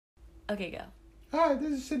Okay, go. Hi,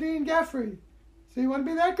 this is Shadeen Gaffrey. So you want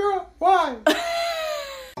to be that girl? Why?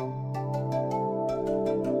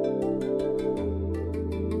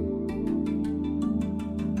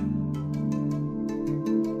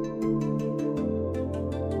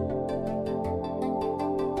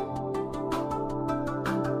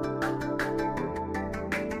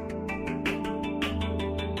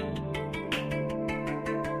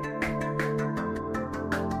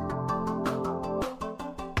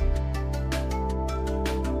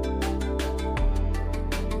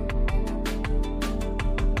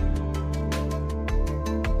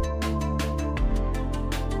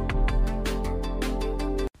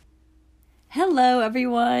 Hello,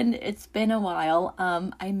 everyone. It's been a while.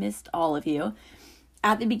 I missed all of you.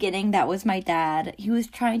 At the beginning, that was my dad. He was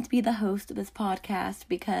trying to be the host of this podcast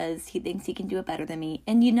because he thinks he can do it better than me.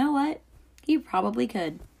 And you know what? He probably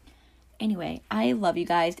could. Anyway, I love you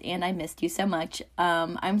guys and I missed you so much.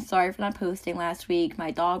 I'm sorry for not posting last week.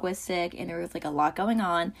 My dog was sick and there was a lot going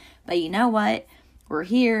on. But you know what? We're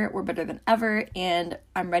here. We're better than ever. And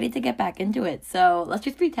I'm ready to get back into it. So let's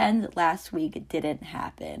just pretend that last week didn't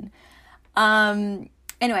happen.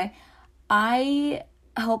 Anyway, I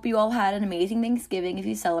hope you all had an amazing Thanksgiving if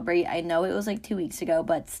you celebrate. I know it was 2 weeks ago,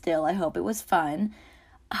 but still, I hope it was fun.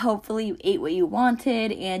 Hopefully you ate what you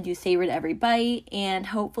wanted and you savored every bite, and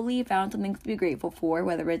hopefully you found something to be grateful for,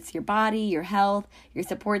 whether it's your body, your health, your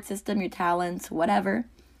support system, your talents, whatever.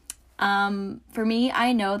 For me,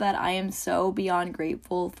 I know that I am so beyond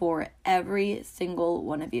grateful for every single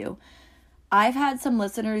one of you. I've had some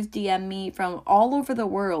listeners DM me from all over the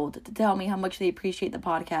world to tell me how much they appreciate the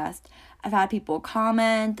podcast. I've had people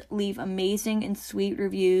comment, leave amazing and sweet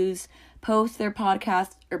reviews, post the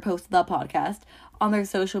podcast on their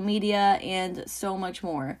social media, and so much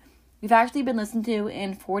more. We've actually been listened to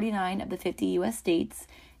in 49 of the 50 U.S. states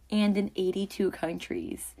and in 82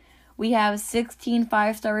 countries. We have 16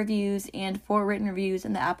 5-star reviews and 4 written reviews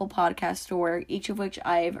in the Apple Podcast Store, each of which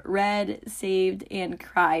I've read, saved, and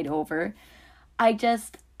cried over. I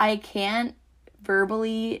can't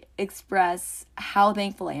verbally express how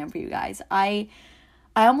thankful I am for you guys. I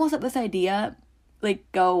almost let this idea,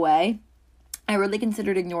 go away. I really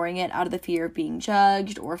considered ignoring it out of the fear of being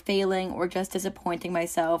judged or failing or just disappointing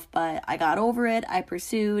myself, but I got over it, I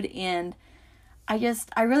pursued, and I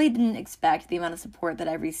really didn't expect the amount of support that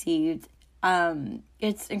I've received.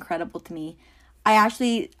 It's incredible to me.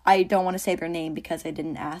 I don't want to say their name because I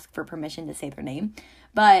didn't ask for permission to say their name.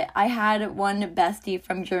 But I had one bestie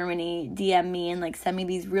from Germany DM me and send me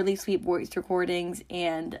these really sweet voice recordings.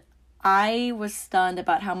 And I was stunned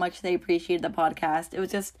about how much they appreciated the podcast. It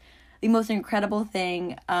was just the most incredible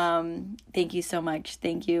thing. Thank you so much.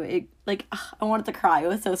 Thank you. I wanted to cry. It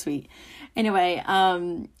was so sweet. Anyway,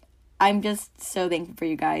 I'm just so thankful for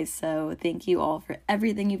you guys. So thank you all for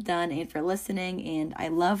everything you've done and for listening. And I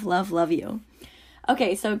love, love, love you.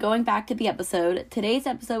 Okay, so going back to the episode, today's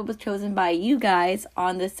episode was chosen by you guys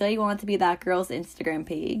on the So You Want to Be That Girl's Instagram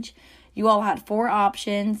page. You all had 4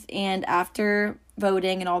 options, and after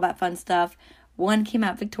voting and all that fun stuff, one came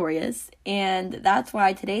out victorious, and that's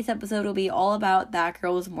why today's episode will be all about that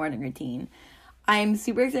girl's morning routine. I'm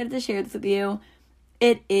super excited to share this with you.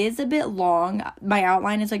 It is a bit long. My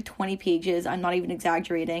outline is 20 pages. I'm not even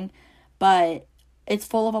exaggerating, but it's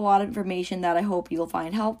full of a lot of information that I hope you'll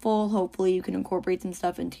find helpful. Hopefully you can incorporate some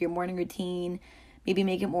stuff into your morning routine, maybe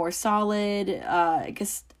make it more solid,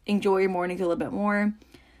 just enjoy your mornings a little bit more.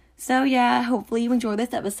 So yeah, hopefully you enjoy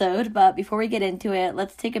this episode, but before we get into it,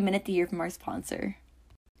 let's take a minute to hear from our sponsor.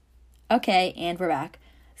 Okay, and we're back.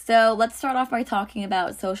 So let's start off by talking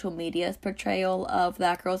about social media's portrayal of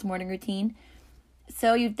that girl's morning routine.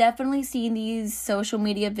 So you've definitely seen these social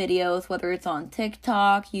media videos, whether it's on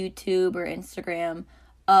TikTok, YouTube, or Instagram,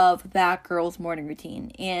 of that girl's morning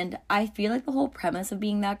routine. And I feel like the whole premise of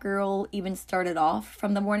being that girl even started off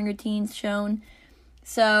from the morning routines shown.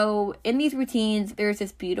 So in these routines, there's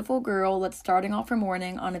this beautiful girl that's starting off her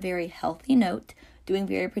morning on a very healthy note, doing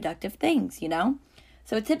very productive things,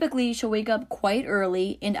 So typically she'll wake up quite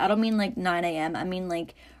early, and I don't mean 9 a.m. I mean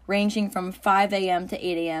ranging from 5 a.m. to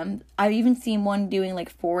 8 a.m. I've even seen one doing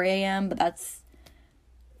 4 a.m., but that's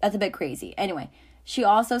a bit crazy. Anyway, she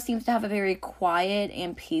also seems to have a very quiet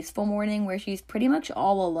and peaceful morning where she's pretty much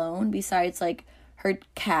all alone besides her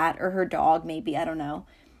cat or her dog, maybe, I don't know.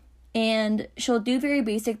 And she'll do very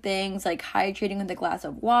basic things like hydrating with a glass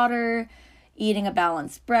of water, eating a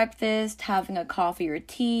balanced breakfast, having a coffee or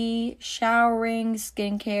tea, showering,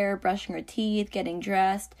 skincare, brushing her teeth, getting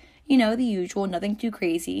dressed. The usual, nothing too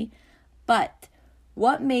crazy. But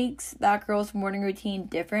what makes that girl's morning routine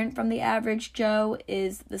different from the average Joe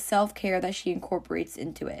is the self-care that she incorporates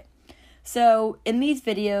into it. So in these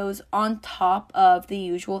videos, on top of the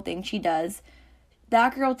usual thing she does,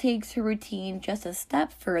 that girl takes her routine just a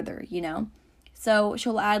step further, you know? So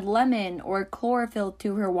she'll add lemon or chlorophyll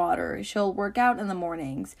to her water. She'll work out in the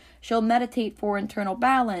mornings. She'll meditate for internal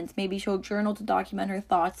balance. Maybe she'll journal to document her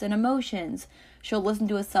thoughts and emotions. She'll listen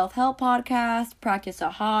to a self-help podcast, practice a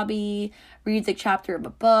hobby, reads a chapter of a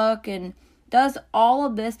book, and does all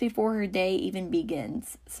of this before her day even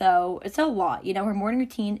begins. So it's a lot. You know, her morning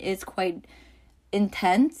routine is quite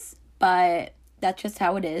intense, but that's just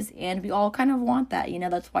how it is. And we all kind of want that. You know,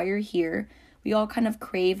 that's why you're here. We all kind of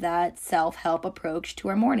crave that self-help approach to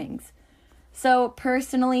our mornings. So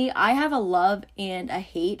personally, I have a love and a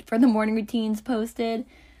hate for the morning routines posted.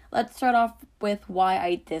 Let's start off with why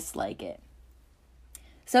I dislike it.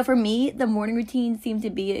 So for me, the morning routines seem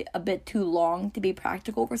to be a bit too long to be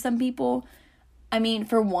practical for some people. I mean,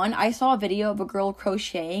 for one, I saw a video of a girl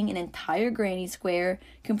crocheting an entire granny square,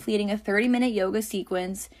 completing a 30-minute yoga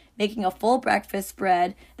sequence, making a full breakfast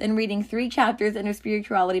spread, then reading 3 chapters in her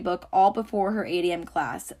spirituality book all before her 8 a.m.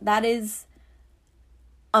 class. That is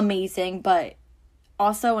amazing, but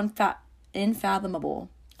also unfathomable.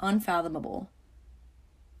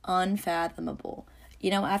 You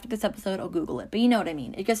know, after this episode, I'll Google it, but you know what I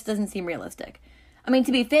mean. It just doesn't seem realistic. I mean,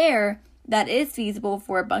 to be fair, that is feasible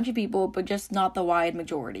for a bunch of people, but just not the wide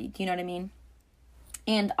majority. Do you know what I mean?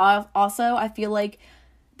 And also, I feel like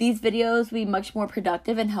these videos would be much more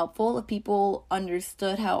productive and helpful if people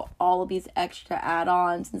understood how all of these extra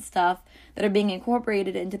add-ons and stuff that are being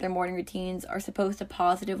incorporated into their morning routines are supposed to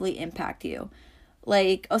positively impact you.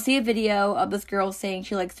 Like, I'll see a video of this girl saying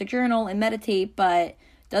she likes to journal and meditate, but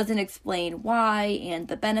doesn't explain why and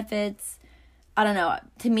the benefits. I don't know.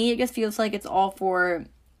 To me, it just feels like it's all for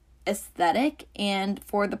aesthetic and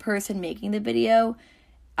for the person making the video,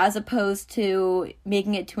 as opposed to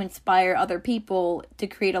making it to inspire other people to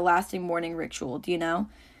create a lasting morning ritual, do you know?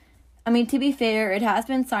 I mean, to be fair, it has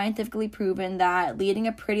been scientifically proven that leading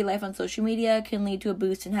a pretty life on social media can lead to a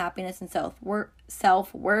boost in happiness and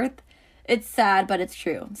self-worth. It's sad, but it's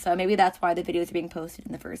true. So maybe that's why the videos are being posted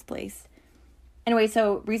in the first place. Anyway,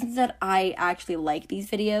 so reasons that I actually like these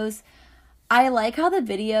videos. I like how the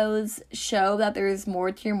videos show that there's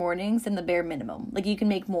more to your mornings than the bare minimum. Like, you can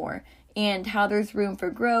make more. And how there's room for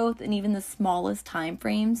growth in even the smallest time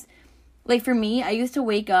frames. Like, for me, I used to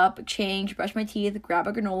wake up, change, brush my teeth, grab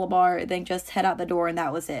a granola bar, then just head out the door, and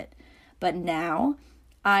that was it. But now,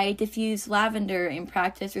 I diffuse lavender and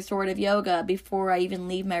practice restorative yoga before I even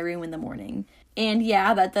leave my room in the morning. And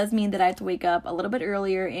yeah, that does mean that I have to wake up a little bit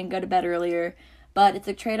earlier and go to bed earlier, but it's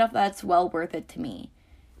a trade-off that's well worth it to me.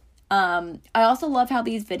 I also love how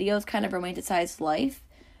these videos kind of romanticize life.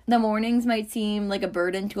 The mornings might seem like a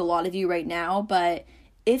burden to a lot of you right now, but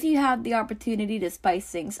if you have the opportunity to spice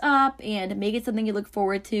things up and make it something you look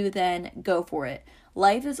forward to, then go for it.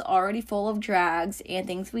 Life is already full of drags and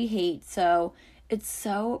things we hate, so it's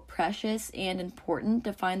so precious and important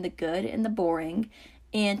to find the good in the boring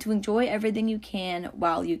and to enjoy everything you can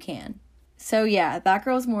while you can. So yeah, that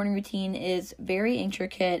girl's morning routine is very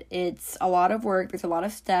intricate. It's a lot of work. There's a lot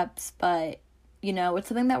of steps, but you know, it's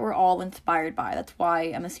something that we're all inspired by. That's why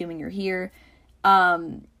I'm assuming you're here.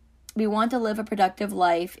 We want to live a productive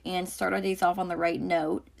life and start our days off on the right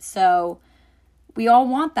note. So we all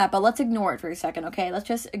want that, but let's ignore it for a second, okay? Let's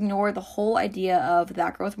just ignore the whole idea of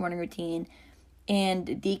that girl's morning routine and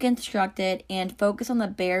deconstruct it and focus on the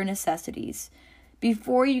bare necessities.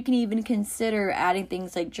 Before you can even consider adding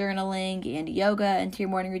things like journaling and yoga into your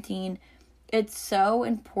morning routine, it's so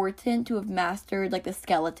important to have mastered like the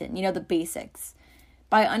skeleton, you know, the basics.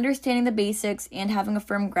 By understanding the basics and having a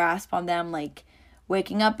firm grasp on them, like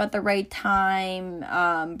waking up at the right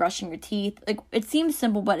time, brushing your teeth, like it seems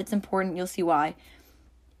simple, but it's important. You'll see why.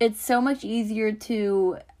 It's so much easier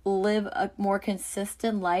to live a more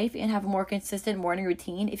consistent life and have a more consistent morning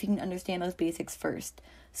routine if you can understand those basics first.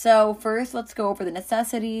 So first, let's go over the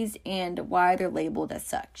necessities and why they're labeled as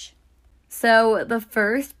such. So the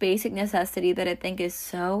first basic necessity that I think is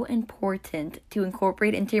so important to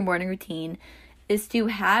incorporate into your morning routine is to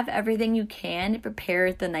have everything you can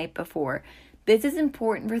prepared the night before. This is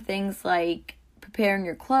important for things like preparing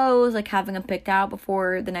your clothes, like having them picked out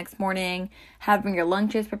before the next morning, having your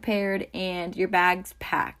lunches prepared, and your bags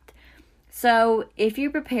packed. So if you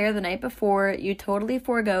prepare the night before, you totally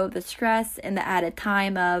forego the stress and the added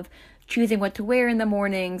time of choosing what to wear in the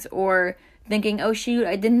mornings or thinking, oh shoot,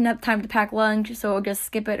 I didn't have time to pack lunch, so I'll just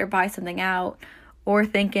skip it or buy something out. Or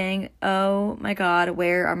thinking, oh my god,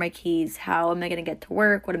 where are my keys? How am I going to get to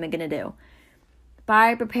work? What am I going to do?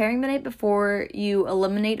 By preparing the night before, you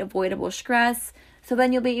eliminate avoidable stress, So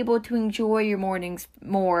then you'll be able to enjoy your mornings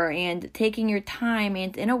more and taking your time,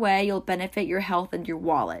 and in a way, you'll benefit your health and your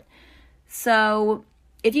wallet. So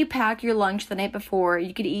if you pack your lunch the night before,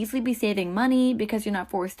 you could easily be saving money because you're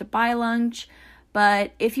not forced to buy lunch.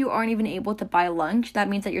 But if you aren't even able to buy lunch, that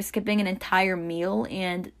means that you're skipping an entire meal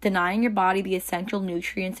and denying your body the essential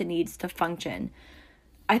nutrients it needs to function.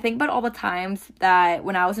 I think about all the times that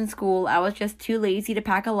when I was in school, I was just too lazy to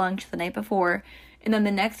pack a lunch the night before, and then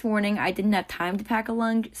the next morning I didn't have time to pack a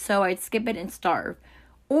lunch, so I'd skip it and starve.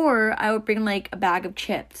 Or I would bring like a bag of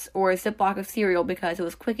chips or a Ziploc of cereal because it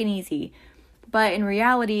was quick and easy. But in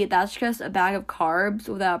reality, that's just a bag of carbs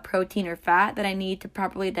without protein or fat that I need to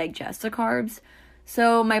properly digest the carbs.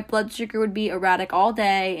 So my blood sugar would be erratic all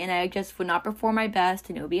day, and I just would not perform my best,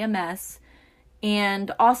 and it would be a mess.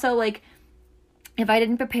 And also, like, if I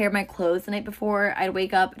didn't prepare my clothes the night before, I'd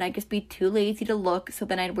wake up and I'd just be too lazy to look, so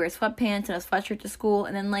then I'd wear sweatpants and a sweatshirt to school,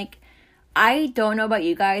 and then, like, I don't know about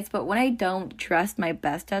you guys, but when I don't dress my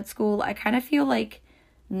best at school, I kind of feel, like,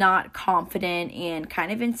 not confident and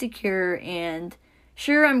kind of insecure, and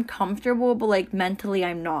sure, I'm comfortable, but, like, mentally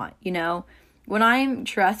I'm not, you know? When I'm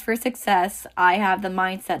dressed for success, I have the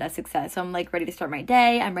mindset of success, so I'm, like, ready to start my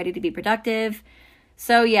day, I'm ready to be productive.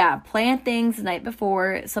 So yeah, plan things the night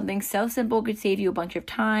before. Something so simple could save you a bunch of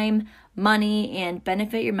time, money, and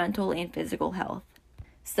benefit your mental and physical health.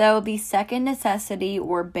 So the second necessity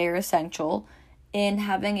or bare essential in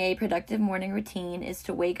having a productive morning routine is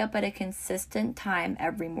to wake up at a consistent time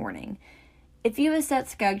every morning. If you have a set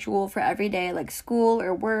schedule for every day like school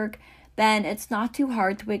or work, then it's not too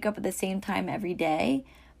hard to wake up at the same time every day.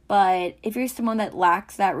 But if you're someone that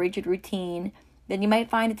lacks that rigid routine, then you might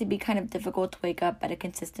find it to be kind of difficult to wake up at a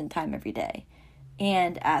consistent time every day.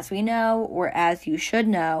 And as we know, or as you should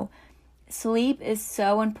know, sleep is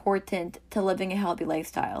so important to living a healthy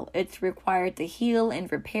lifestyle. It's required to heal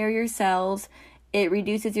and repair your cells. It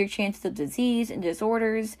reduces your chances of disease and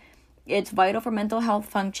disorders. It's vital for mental health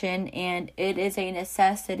function, and it is a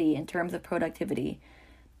necessity in terms of productivity.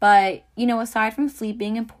 But, aside from sleep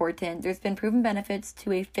being important, there's been proven benefits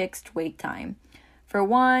to a fixed wake time. For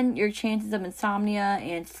one, your chances of insomnia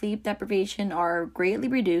and sleep deprivation are greatly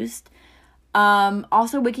reduced.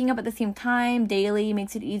 Also, waking up at the same time daily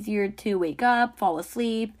makes it easier to wake up, fall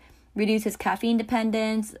asleep, reduces caffeine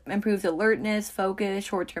dependence, improves alertness, focus,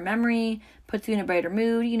 short-term memory, puts you in a brighter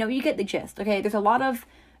mood. You get the gist, okay? There's a lot of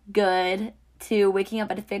good to waking up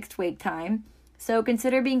at a fixed wake time. So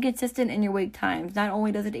consider being consistent in your wake times. Not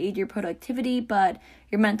only does it aid your productivity, but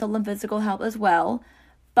your mental and physical health as well.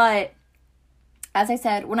 But as I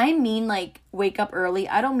said, when I mean, like, wake up early,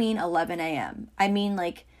 I don't mean 11 a.m. I mean,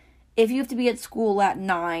 like, if you have to be at school at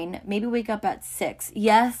 9, maybe wake up at 6.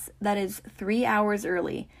 Yes, that is 3 hours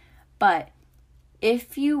early. But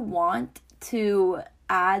if you want to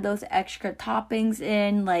add those extra toppings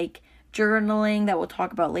in, like journaling that we'll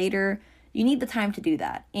talk about later, you need the time to do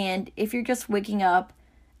that. And if you're just waking up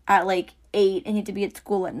at, like, 8 and you have to be at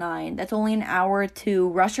school at 9, that's only an hour to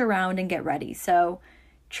rush around and get ready. So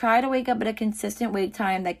try to wake up at a consistent wake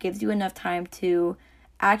time that gives you enough time to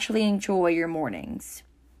actually enjoy your mornings.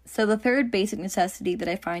 So the third basic necessity that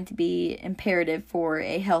I find to be imperative for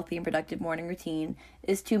a healthy and productive morning routine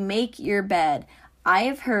is to make your bed. I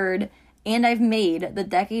have heard and I've made the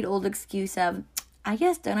decade-old excuse of, I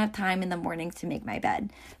just don't have time in the mornings to make my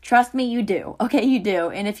bed. Trust me, you do. Okay, you do.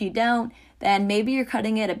 And if you don't, then maybe you're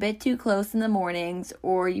cutting it a bit too close in the mornings,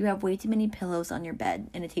 or you have way too many pillows on your bed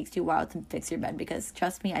and it takes you a while to fix your bed, because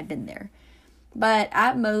trust me, I've been there. But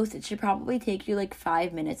at most, it should probably take you like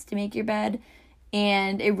 5 minutes to make your bed,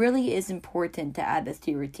 and it really is important to add this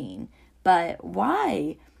to your routine. But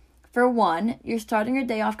why? For one, you're starting your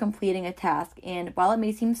day off completing a task, and while it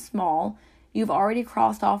may seem small, you've already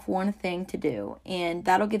crossed off one thing to do, and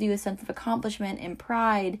that'll give you a sense of accomplishment and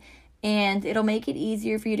pride, and it'll make it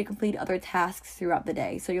easier for you to complete other tasks throughout the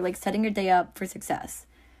day. So you're like setting your day up for success.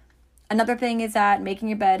 Another thing is that making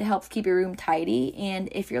your bed helps keep your room tidy, and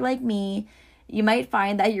if you're like me, you might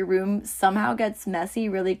find that your room somehow gets messy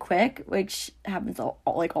really quick, which happens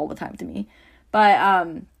all the time to me. But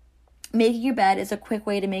making your bed is a quick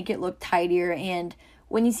way to make it look tidier, and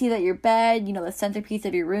when you see that your bed, the centerpiece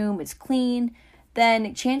of your room is clean,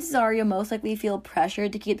 then chances are you'll most likely feel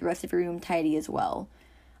pressured to keep the rest of your room tidy as well.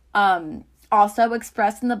 Also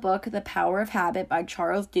expressed in the book The Power of Habit by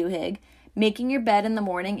Charles Duhigg, making your bed in the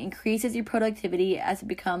morning increases your productivity as it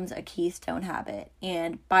becomes a keystone habit.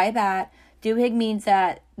 And by that, Duhigg means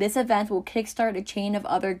that this event will kickstart a chain of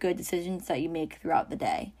other good decisions that you make throughout the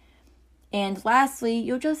day. And lastly,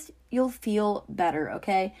 you'll feel better,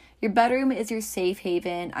 okay? Your bedroom is your safe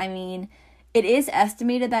haven. I mean, it is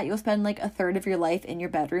estimated that you'll spend like a third of your life in your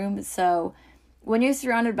bedroom. So When you're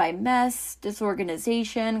surrounded by mess,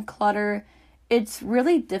 disorganization, clutter, it's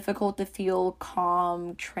really difficult to feel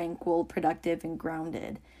calm, tranquil, productive, and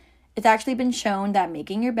grounded. It's actually been shown that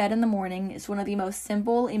making your bed in the morning is one of the most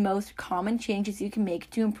simple and most common changes you can make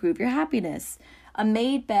to improve your happiness. A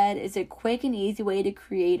made bed is a quick and easy way to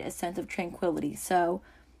create a sense of tranquility, so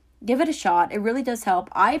give it a shot. It really does help.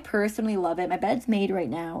 I personally love it. My bed's made right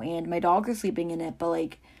now, and my dogs are sleeping in it,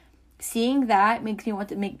 but seeing that makes me want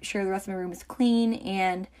to make sure the rest of my room is clean,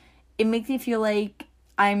 and it makes me feel like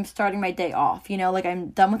I'm starting my day off. I'm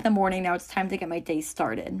done with the morning, now it's time to get my day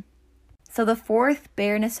started. So the fourth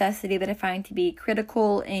bare necessity that I find to be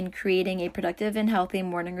critical in creating a productive and healthy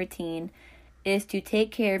morning routine is to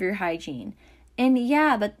take care of your hygiene. And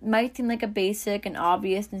yeah, that might seem like a basic and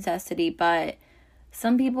obvious necessity, but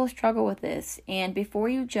some people struggle with this. And before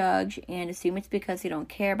you judge and assume it's because they don't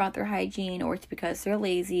care about their hygiene or it's because they're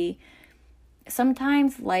lazy,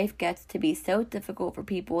 sometimes life gets to be so difficult for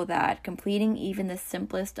people that completing even the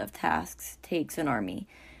simplest of tasks takes an army.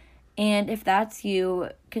 And if that's you,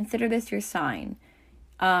 consider this your sign.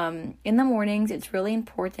 In the mornings, it's really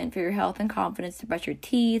important for your health and confidence to brush your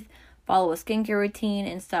teeth, follow a skincare routine,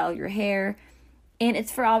 and style your hair. And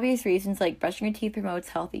it's for obvious reasons, like brushing your teeth promotes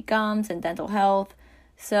healthy gums and dental health.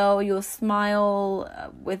 So you'll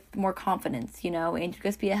smile with more confidence, and you'll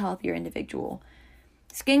just be a healthier individual.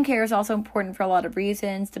 Skincare is also important for a lot of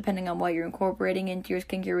reasons, depending on what you're incorporating into your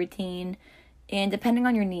skincare routine. And depending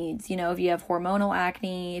on your needs, if you have hormonal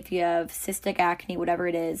acne, if you have cystic acne, whatever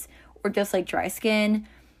it is, or just dry skin,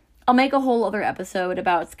 I'll make a whole other episode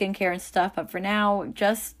about skincare and stuff. But for now,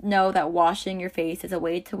 just know that washing your face is a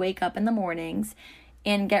way to wake up in the mornings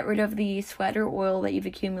and get rid of the sweat or oil that you've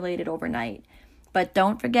accumulated overnight. But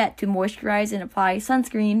don't forget to moisturize and apply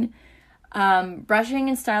sunscreen. Brushing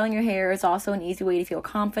and styling your hair is also an easy way to feel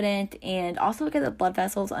confident and also get the blood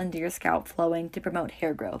vessels under your scalp flowing to promote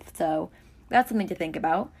hair growth. So that's something to think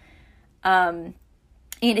about. And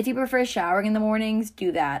if you prefer showering in the mornings,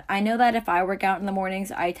 do that. I know that if I work out in the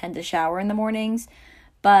mornings, I tend to shower in the mornings.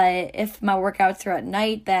 But if my workouts are at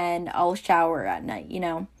night, then I'll shower at night,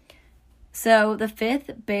 So the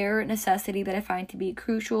fifth bare necessity that I find to be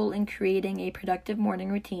crucial in creating a productive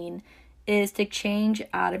morning routine is to change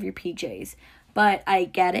out of your PJs. But I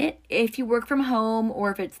get it. If you work from home,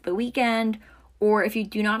 or if it's the weekend, or if you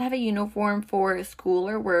do not have a uniform for school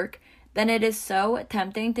or work, then it is so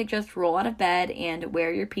tempting to just roll out of bed and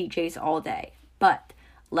wear your PJs all day. But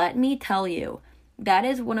let me tell you, that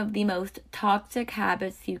is one of the most toxic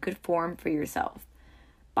habits you could form for yourself.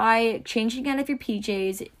 By changing out of your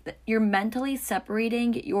PJs, you're mentally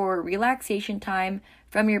separating your relaxation time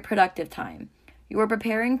from your productive time. You are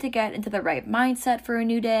preparing to get into the right mindset for a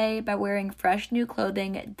new day by wearing fresh new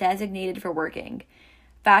clothing designated for working.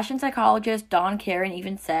 Fashion psychologist Dawn Karen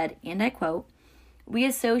even said, and I quote, "We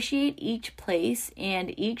associate each place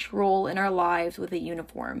and each role in our lives with a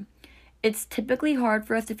uniform. It's typically hard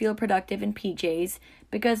for us to feel productive in PJs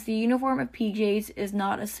because the uniform of PJs is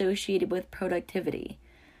not associated with productivity.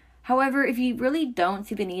 However, if you really don't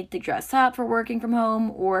see the need to dress up for working from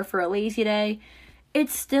home or for a lazy day,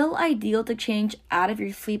 it's still ideal to change out of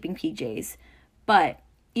your sleeping PJs. But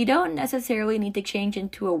you don't necessarily need to change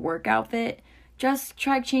into a work outfit. Just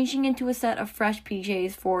try changing into a set of fresh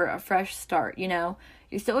PJs for a fresh start, You're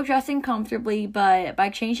still dressing comfortably, but by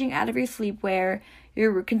changing out of your sleepwear,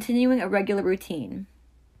 you're continuing a regular routine."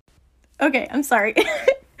 Okay, I'm sorry.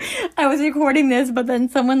 I was recording this, but then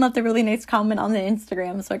someone left a really nice comment on the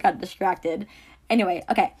Instagram, so I got distracted. Anyway,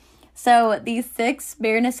 okay. So the sixth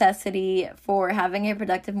bare necessity for having a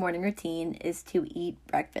productive morning routine is to eat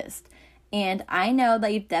breakfast. And I know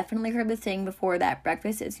that you've definitely heard the saying before that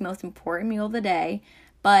breakfast is the most important meal of the day,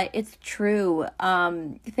 but it's true.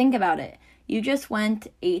 Think about it. You just went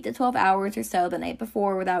 8 to 12 hours or so the night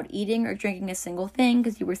before without eating or drinking a single thing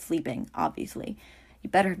because you were sleeping, obviously. You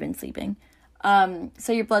better have been sleeping.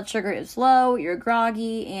 So your blood sugar is low, you're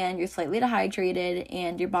groggy, and you're slightly dehydrated,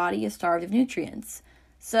 and your body is starved of nutrients.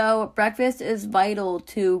 So breakfast is vital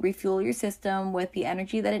to refuel your system with the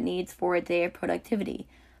energy that it needs for a day of productivity.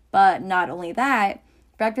 But not only that,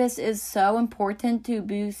 breakfast is so important to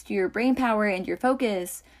boost your brain power and your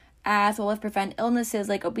focus, as well as prevent illnesses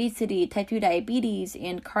like obesity, type 2 diabetes,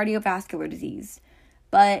 and cardiovascular disease.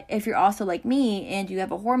 But if you're also like me and you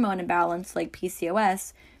have a hormone imbalance like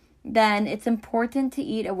PCOS, then it's important to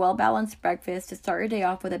eat a well-balanced breakfast to start your day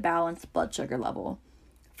off with a balanced blood sugar level.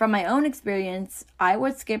 From my own experience, I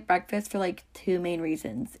would skip breakfast for 2 main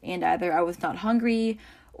reasons, and either I was not hungry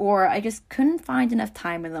or I just couldn't find enough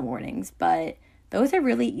time in the mornings, but those are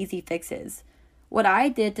really easy fixes. What I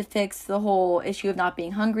did to fix the whole issue of not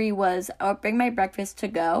being hungry was I would bring my breakfast to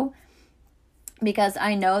go, because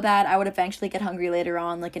I know that I would eventually get hungry later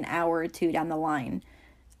on, like an hour or two down the line.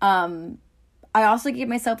 I also gave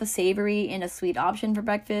myself a savory and a sweet option for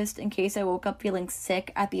breakfast in case I woke up feeling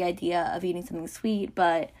sick at the idea of eating something sweet,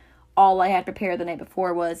 but all I had prepared the night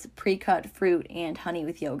before was pre-cut fruit and honey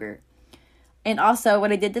with yogurt. And also,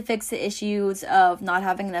 what I did to fix the issues of not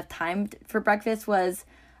having enough time for breakfast was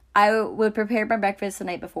I would prepare my breakfast the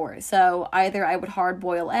night before. So either I would hard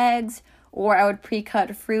boil eggs, or I would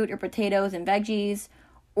pre-cut fruit or potatoes and veggies,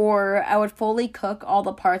 or I would fully cook all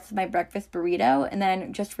the parts of my breakfast burrito and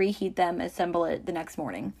then just reheat them, assemble it the next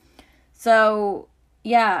morning. So,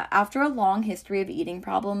 yeah, after a long history of eating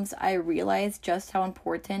problems, I realized just how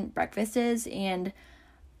important breakfast is, and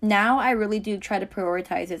now I really do try to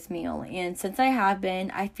prioritize this meal. And since I have been,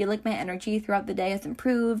 I feel like my energy throughout the day has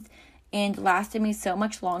improved and lasted me so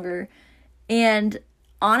much longer. And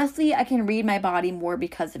honestly, I can read my body more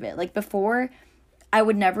because of it. Like before, I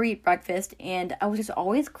would never eat breakfast and I was just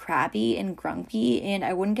always crabby and grumpy and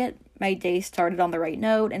I wouldn't get my day started on the right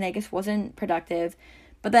note and I just wasn't productive.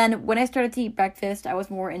 But then when I started to eat breakfast, I was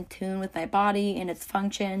more in tune with my body and its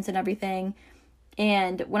functions and everything.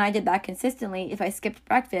 And when I did that consistently, if I skipped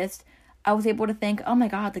breakfast, I was able to think, oh my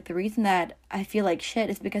God, like the reason that I feel like shit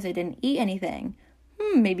is because I didn't eat anything.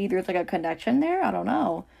 Maybe there's like a connection there. I don't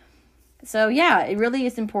know. So yeah, it really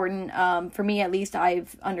is important. For me, at least,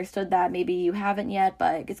 I've understood that. Maybe you haven't yet,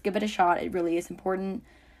 but just give it a shot. It really is important.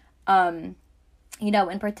 In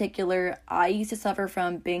particular, I used to suffer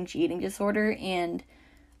from binge eating disorder, and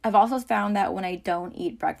I've also found that when I don't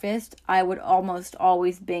eat breakfast, I would almost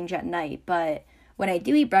always binge at night. But when I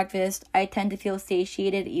do eat breakfast, I tend to feel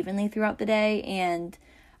satiated evenly throughout the day, and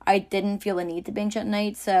I didn't feel a need to binge at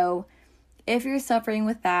night. So if you're suffering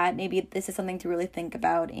with that, maybe this is something to really think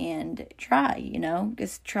about and try,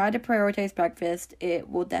 just try to prioritize breakfast. It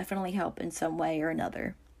will definitely help in some way or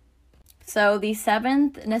another. So the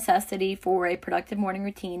 7th necessity for a productive morning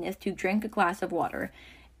routine is to drink a glass of water.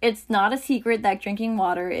 It's not a secret that drinking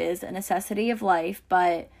water is a necessity of life,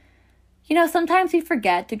 but sometimes we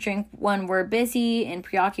forget to drink when we're busy and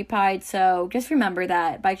preoccupied. So just remember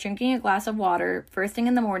that by drinking a glass of water first thing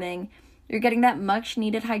in the morning, you're getting that much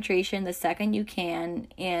needed hydration the second you can,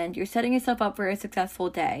 and you're setting yourself up for a successful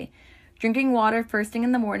day. Drinking water first thing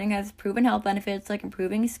in the morning has proven health benefits like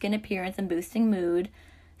improving skin appearance and boosting mood.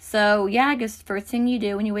 So yeah, I guess first thing you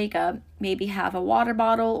do when you wake up, maybe have a water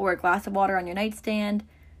bottle or a glass of water on your nightstand.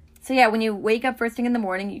 So yeah, when you wake up first thing in the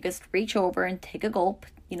morning, you just reach over and take a gulp,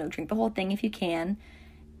 drink the whole thing if you can.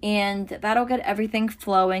 And that'll get everything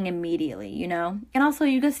flowing immediately, And also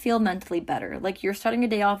you just feel mentally better. Like you're starting your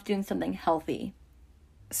day off doing something healthy.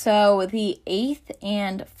 So the 8th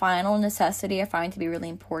and final necessity I find to be really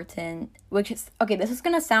important, which is, okay, this is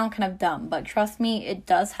going to sound kind of dumb, but trust me, it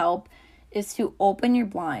does help, is to open your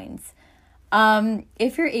blinds.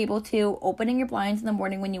 If you're able to, opening your blinds in the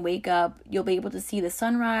morning when you wake up, you'll be able to see the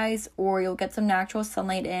sunrise or you'll get some natural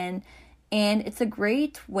sunlight in. And it's a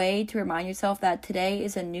great way to remind yourself that today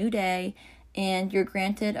is a new day and you're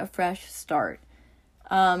granted a fresh start.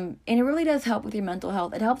 And it really does help with your mental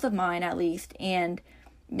health. It helps with mine, at least. And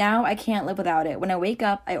now I can't live without it. When I wake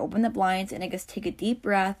up, I open the blinds and I just take a deep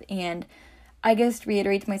breath and I just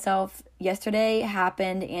reiterate to myself, yesterday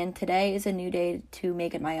happened and today is a new day to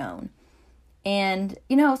make it my own. And,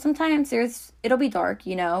 sometimes it'll be dark,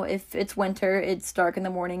 if it's winter, it's dark in the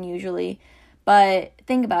morning usually. But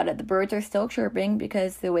think about it, the birds are still chirping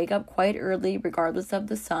because they wake up quite early regardless of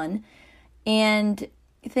the sun. And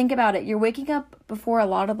think about it, you're waking up before a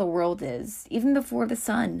lot of the world is, even before the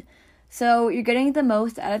sun. So you're getting the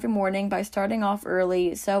most out of your morning by starting off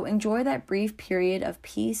early. So enjoy that brief period of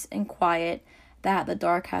peace and quiet that the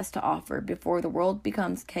dark has to offer before the world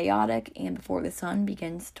becomes chaotic and before the sun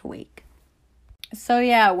begins to wake. So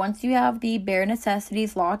yeah, once you have the bare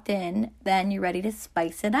necessities locked in, then you're ready to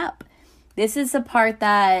spice it up. This is the part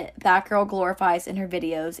that girl glorifies in her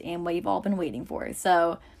videos and what you've all been waiting for.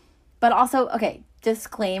 So, but also, okay,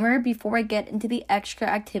 disclaimer, before I get into the extra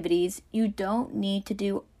activities, you don't need to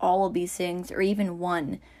do all of these things or even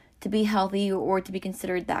one to be healthy or to be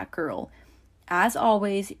considered that girl. As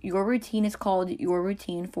always, your routine is called your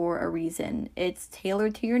routine for a reason. It's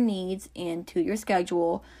tailored to your needs and to your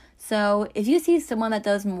schedule. So if you see someone that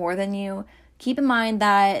does more than you, keep in mind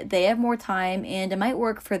that they have more time and it might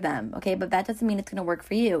work for them, okay? But that doesn't mean it's going to work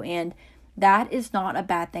for you. And that is not a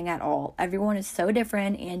bad thing at all. Everyone is so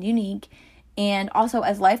different and unique. And also,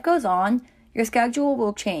 as life goes on, your schedule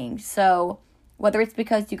will change. So whether it's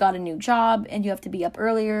because you got a new job and you have to be up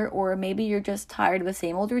earlier, or maybe you're just tired of the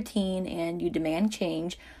same old routine and you demand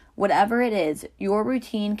change, whatever it is, your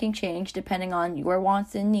routine can change depending on your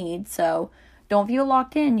wants and needs. So don't feel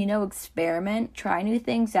locked in, experiment, try new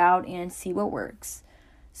things out, and see what works.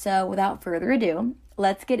 So without further ado,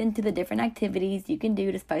 let's get into the different activities you can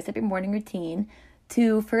do to spice up your morning routine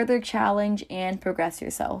to further challenge and progress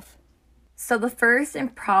yourself. So the first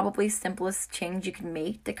and probably simplest change you can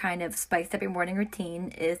make to kind of spice up your morning routine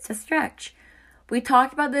is to stretch. We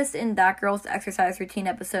talked about this in That Girl's Exercise Routine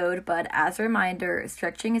episode, but as a reminder,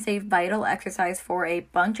 stretching is a vital exercise for a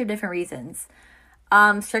bunch of different reasons.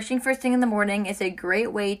 Stretching first thing in the morning is a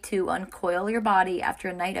great way to uncoil your body after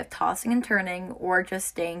a night of tossing and turning or just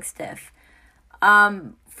staying stiff.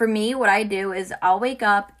 For me, what I do is I'll wake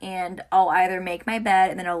up and I'll either make my bed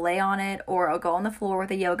and then I'll lay on it, or I'll go on the floor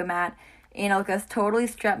with a yoga mat and I'll just totally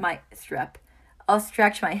I'll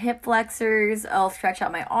stretch my hip flexors, I'll stretch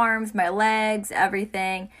out my arms, my legs,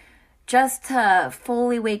 everything, just to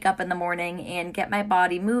fully wake up in the morning and get my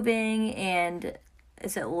body moving. And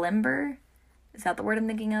is it limber? Is that the word I'm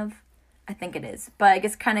thinking of? I think it is. But I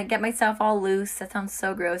just kind of get myself all loose. That sounds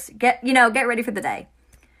so gross. Get ready for the day.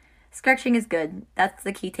 Stretching is good. That's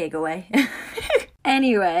the key takeaway.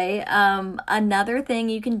 Anyway, another thing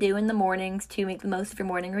you can do in the mornings to make the most of your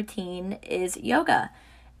morning routine is yoga.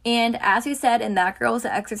 And as we said in That Girl's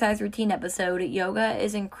Exercise Routine episode, yoga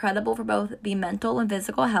is incredible for both the mental and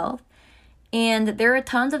physical health. And there are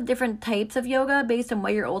tons of different types of yoga based on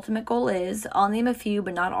what your ultimate goal is. I'll name a few,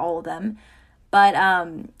 but not all of them. But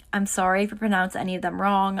I'm sorry if I pronounce any of them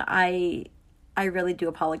wrong. I really do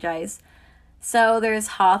apologize. So there's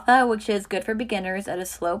Hatha, which is good for beginners at a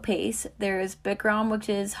slow pace. There's Bikram, which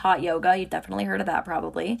is hot yoga. You've definitely heard of that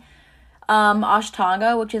probably.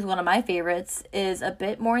 Ashtanga, which is one of my favorites, is a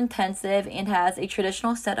bit more intensive and has a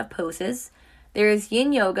traditional set of poses. There's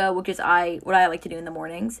Yin Yoga, which is what I like to do in the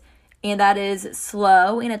mornings, and that is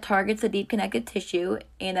slow and it targets the deep connected tissue.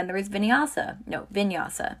 And then there is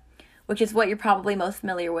Vinyasa, which is what you're probably most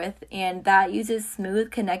familiar with, and that uses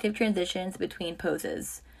smooth connective transitions between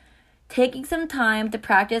poses. Taking some time to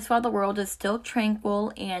practice while the world is still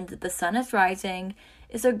tranquil and the sun is rising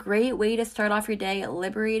is a great way to start off your day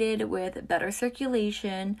liberated with better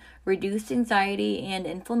circulation, reduced anxiety and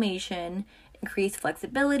inflammation, increased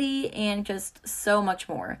flexibility, and just so much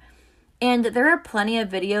more. And there are plenty of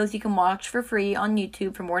videos you can watch for free on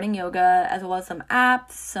YouTube for morning yoga, as well as some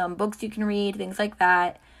apps, some books you can read, things like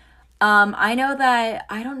that. I know that,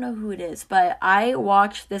 I don't know who it is, but I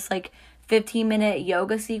watched this 15-minute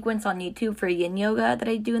yoga sequence on YouTube for yin yoga that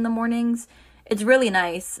I do in the mornings. It's really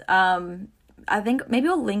nice. I think maybe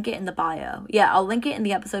I'll link it in the bio. Yeah, I'll link it in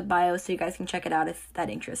the episode bio so you guys can check it out if that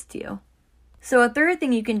interests you. So a third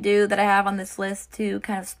thing you can do that I have on this list to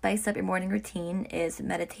kind of spice up your morning routine is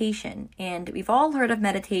meditation. And we've all heard of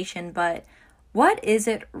meditation, but what is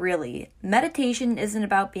it really? Meditation isn't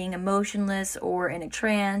about being emotionless or in a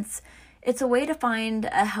trance. It's a way to find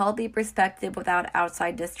a healthy perspective without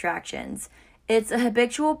outside distractions. It's a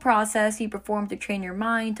habitual process you perform to train your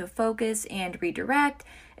mind to focus and redirect.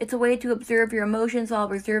 It's a way to observe your emotions while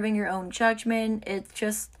reserving your own judgment.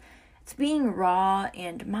 It's being raw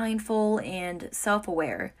and mindful and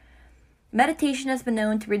self-aware. Meditation has been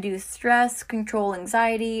known to reduce stress, control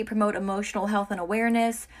anxiety, promote emotional health and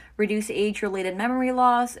awareness, reduce age-related memory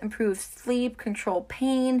loss, improve sleep, control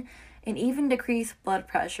pain, and even decrease blood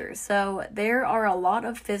pressure. So there are a lot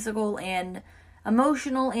of physical and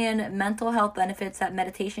emotional and mental health benefits that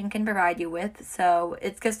meditation can provide you with. So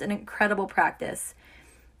it's just an incredible practice.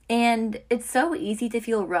 And it's so easy to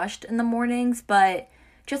feel rushed in the mornings, but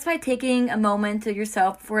just by taking a moment to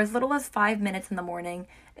yourself for as little as 5 minutes in the morning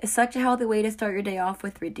is such a healthy way to start your day off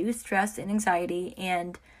with reduced stress and anxiety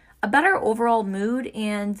and a better overall mood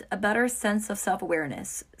and a better sense of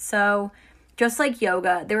self-awareness. So just like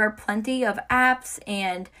yoga, there are plenty of apps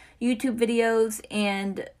and YouTube videos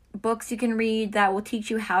and books you can read that will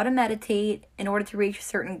teach you how to meditate in order to reach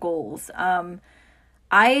certain goals.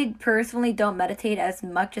 I personally don't meditate as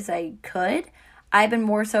much as I could. I've been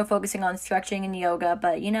more so focusing on stretching and yoga,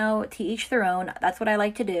 but to each their own. That's what I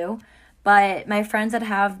like to do. But my friends that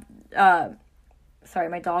have, sorry,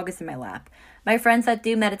 my dog is in my lap. My friends that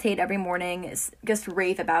do meditate every morning just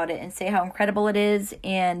rave about it and say how incredible it is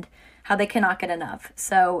and how they cannot get enough.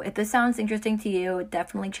 So if this sounds interesting to you,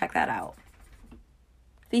 definitely check that out.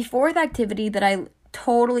 The fourth activity that I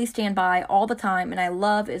totally stand by all the time and I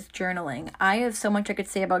love is journaling. I have so much I could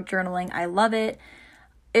say about journaling. I love it.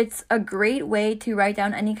 It's a great way to write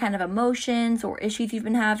down any kind of emotions or issues you've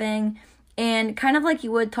been having. And kind of like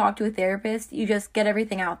you would talk to a therapist, you just get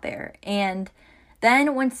everything out there. And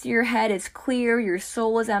then once your head is clear, your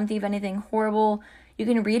soul is empty of anything horrible, you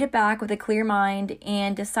can read it back with a clear mind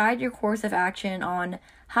and decide your course of action on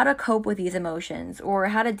how to cope with these emotions or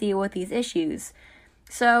how to deal with these issues.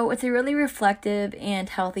 So it's a really reflective and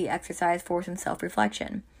healthy exercise for some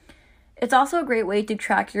self-reflection. It's also a great way to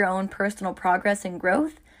track your own personal progress and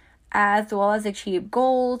growth, as well as achieve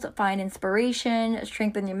goals, find inspiration,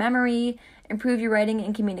 strengthen your memory, improve your writing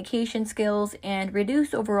and communication skills, and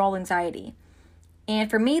reduce overall anxiety. And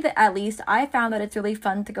for me, at least, I found that it's really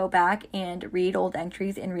fun to go back and read old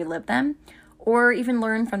entries and relive them, or even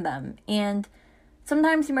learn from them. And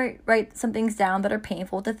sometimes you might write some things down that are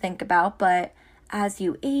painful to think about, but as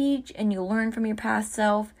you age and you learn from your past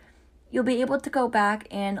self, you'll be able to go back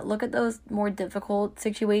and look at those more difficult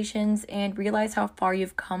situations and realize how far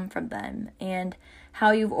you've come from them and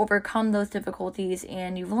how you've overcome those difficulties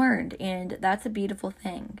and you've learned, and that's a beautiful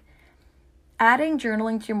thing. Adding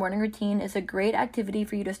journaling to your morning routine is a great activity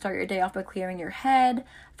for you to start your day off by clearing your head,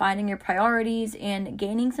 finding your priorities, and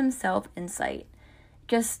gaining some self-insight.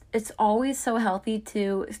 It's always so healthy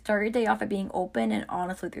to start your day off by being open and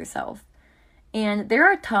honest with yourself. And there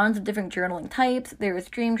are tons of different journaling types. There's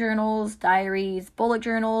dream journals, diaries, bullet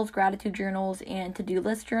journals, gratitude journals, and to-do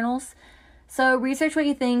list journals. So research what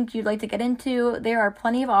you think you'd like to get into. There are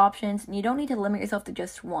plenty of options, and you don't need to limit yourself to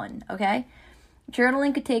just one, okay?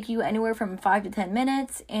 Journaling could take you anywhere from 5 to 10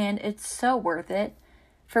 minutes, and it's so worth it.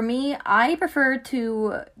 For me, I prefer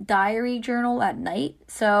to diary journal at night,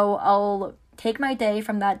 so I'll take my day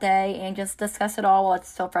from that day and just discuss it all while it's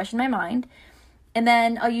still fresh in my mind. And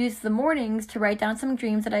then I'll use the mornings to write down some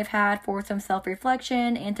dreams that I've had for some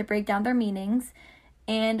self-reflection and to break down their meanings.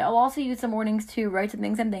 And I'll also use the mornings to write some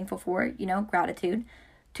things I'm thankful for, gratitude,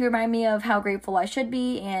 to remind me of how grateful I should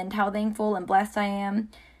be and how thankful and blessed I am.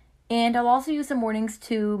 And I'll also use the mornings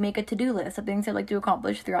to make a to-do list of things I'd like to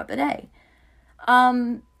accomplish throughout the day.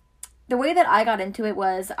 The way that I got into it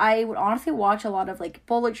was I would honestly watch a lot of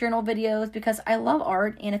bullet journal videos because I love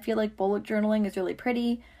art and I feel like bullet journaling is really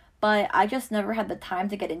pretty. But I just never had the time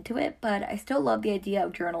to get into it, but I still love the idea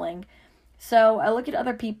of journaling. So I looked at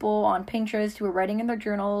other people on Pinterest who were writing in their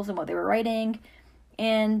journals and what they were writing,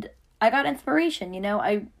 and I got inspiration.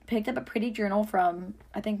 I picked up a pretty journal from,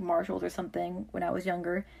 I think, Marshall's or something when I was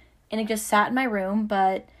younger, and it just sat in my room,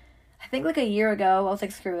 but I think a year ago, I was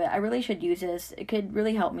like, screw it, I really should use this. It could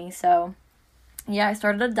really help me, so yeah, I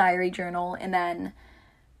started a diary journal, and then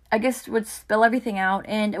I just would spill everything out,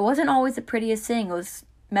 and it wasn't always the prettiest thing. It was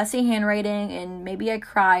messy handwriting, and maybe I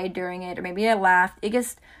cried during it, or maybe I laughed. It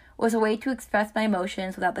just was a way to express my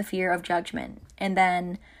emotions without the fear of judgment. And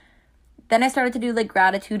then I started to do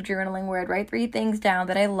gratitude journaling, where I'd write 3 things down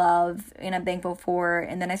that I love and I'm thankful for.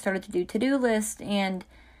 And then I started to do to-do lists, and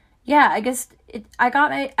yeah,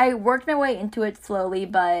 I worked my way into it slowly,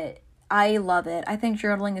 but I love it. I think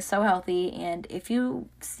journaling is so healthy, and if you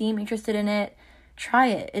seem interested in it, try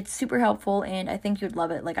it. It's super helpful, and I think you'd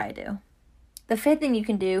love it like I do. The 5th thing you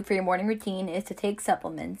can do for your morning routine is to take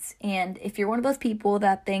supplements. And if you're one of those people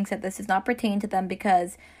that thinks that this does not pertain to them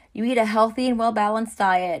because you eat a healthy and well-balanced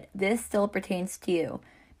diet, this still pertains to you.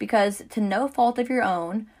 Because to no fault of your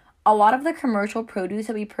own, a lot of the commercial produce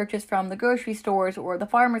that we purchase from the grocery stores or the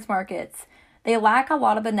farmers markets, they lack a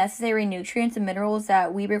lot of the necessary nutrients and minerals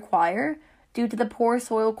that we require due to the poor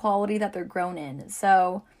soil quality that they're grown in.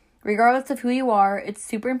 So regardless of who you are, it's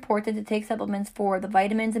super important to take supplements for the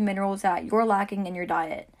vitamins and minerals that you're lacking in your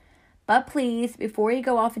diet. But please, before you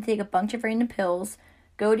go off and take a bunch of random pills,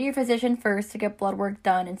 go to your physician first to get blood work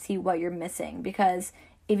done and see what you're missing. Because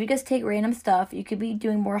if you just take random stuff, you could be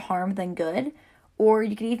doing more harm than good, or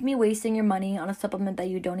you could even be wasting your money on a supplement that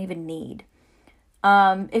you don't even need.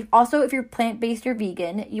 If you're plant-based or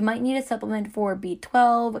vegan, you might need a supplement for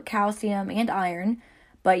B12, calcium, and iron.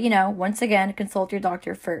 But, once again, consult your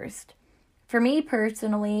doctor first. For me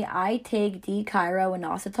personally, I take D-Chiro and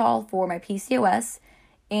Inositol for my PCOS,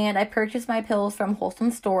 and I purchase my pills from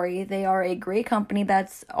Wholesome Story. They are a great company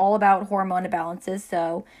that's all about hormone imbalances,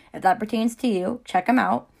 so if that pertains to you, check them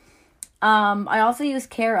out. I also use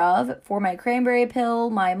Care Of for my cranberry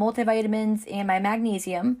pill, my multivitamins, and my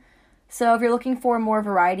magnesium. So if you're looking for a more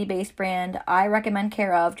variety-based brand, I recommend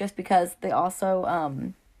Care Of just because they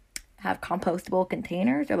also have compostable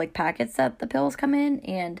containers or packets that the pills come in,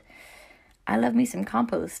 and I love me some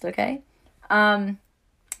compost, okay?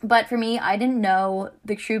 But for me, I didn't know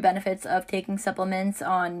the true benefits of taking supplements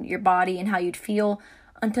on your body and how you'd feel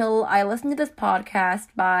until I listened to this podcast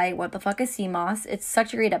by What the Fuck is CMOS. It's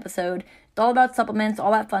such a great episode. It's all about supplements,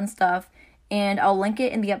 all that fun stuff, and I'll link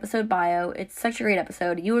it in the episode bio. It's such a great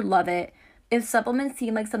episode. You would love it. If supplements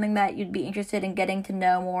seem like something that you'd be interested in getting to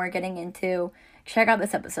know more, getting into, check out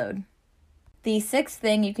this episode. The 6th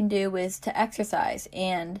thing you can do is to exercise,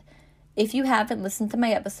 and if you haven't listened to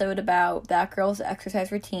my episode about that girl's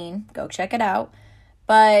exercise routine, go check it out.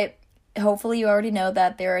 But hopefully you already know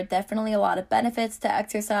that there are definitely a lot of benefits to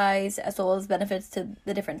exercise, as well as benefits to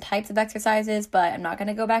the different types of exercises, but I'm not going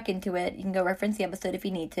to go back into it. You can go reference the episode if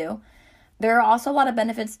you need to. There are also a lot of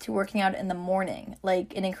benefits to working out in the morning,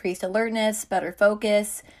 like an increased alertness, better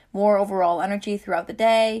focus, more overall energy throughout the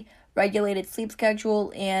day, regulated sleep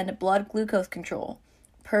schedule, and blood glucose control.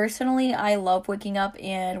 Personally, I love waking up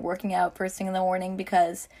and working out first thing in the morning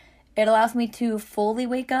because it allows me to fully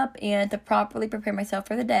wake up and to properly prepare myself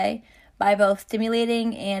for the day by both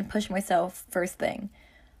stimulating and pushing myself first thing.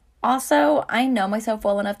 Also, I know myself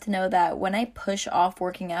well enough to know that when I push off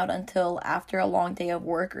working out until after a long day of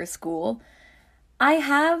work or school, I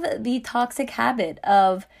have the toxic habit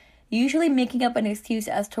of usually making up an excuse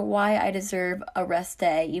as to why I deserve a rest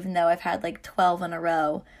day, even though I've had like 12 in a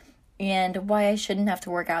row, and why I shouldn't have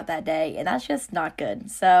to work out that day, and that's just not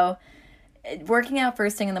good. So, working out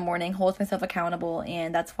first thing in the morning holds myself accountable,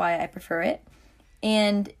 and that's why I prefer it.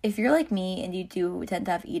 And if you're like me and you do tend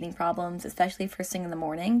to have eating problems, especially first thing in the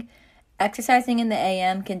morning, exercising in the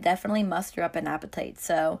AM can definitely muster up an appetite.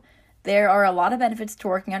 So there are a lot of benefits to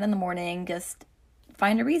working out in the morning. Just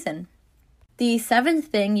find a reason. The 7th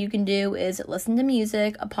thing you can do is listen to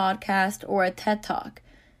music, a podcast, or a TED Talk.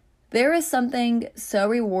 There is something so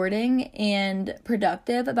rewarding and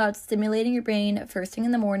productive about stimulating your brain first thing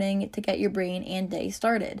in the morning to get your brain and day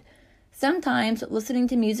started. Sometimes listening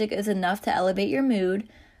to music is enough to elevate your mood,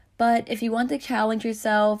 but if you want to challenge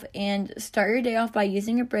yourself and start your day off by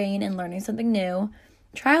using your brain and learning something new,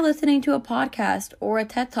 try listening to a podcast or a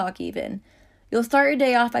TED Talk even. You'll start your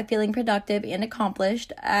day off by feeling productive and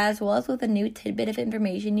accomplished, as well as with a new tidbit of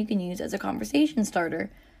information you can use as a conversation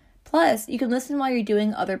starter. Plus, you can listen while you're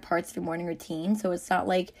doing other parts of your morning routine, so it's not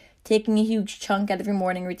like taking a huge chunk out of your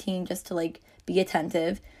morning routine just to be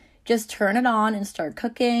attentive. Just turn it on and start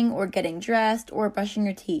cooking or getting dressed or brushing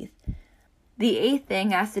your teeth. The 8th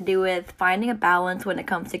thing has to do with finding a balance when it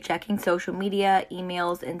comes to checking social media,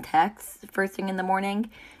 emails, and texts first thing in the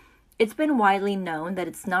morning. It's been widely known that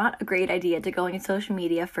it's not a great idea to go on social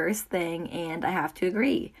media first thing, and I have to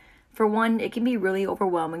agree. For one, it can be really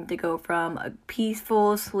overwhelming to go from a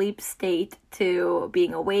peaceful sleep state to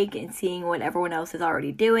being awake and seeing what everyone else is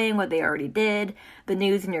already doing, what they already did, the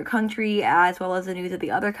news in your country, as well as the news of the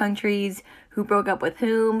other countries, who broke up with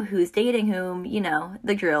whom, who's dating whom,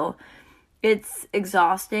 the drill. It's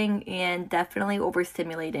exhausting and definitely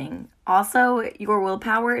overstimulating. Also, your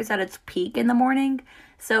willpower is at its peak in the morning.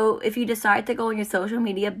 So if you decide to go on your social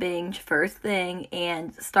media binge first thing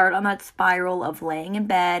and start on that spiral of laying in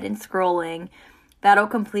bed and scrolling, that'll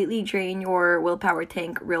completely drain your willpower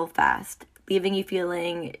tank real fast, leaving you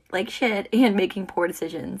feeling like shit and making poor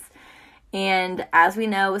decisions. And as we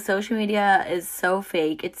know, social media is so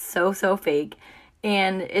fake. It's so fake.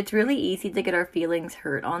 And it's really easy to get our feelings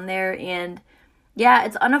hurt on there. And yeah,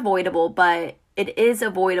 it's unavoidable, but it is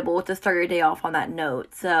avoidable to start your day off on that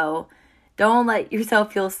note. So don't let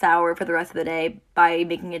yourself feel sour for the rest of the day by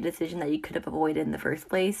making a decision that you could have avoided in the first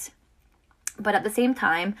place. But at the same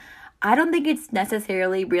time, I don't think it's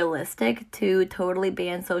necessarily realistic to totally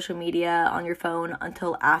ban social media on your phone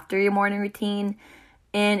until after your morning routine.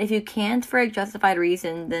 And if you can't for a justified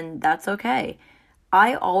reason, then that's okay.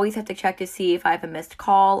 I always have to check to see if I have a missed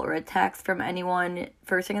call or a text from anyone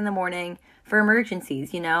first thing in the morning for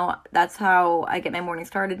emergencies, That's how I get my morning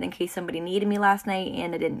started in case somebody needed me last night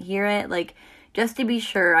and I didn't hear it. Just to be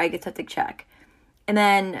sure, I just have to check. And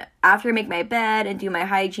then after I make my bed and do my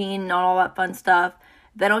hygiene and all that fun stuff,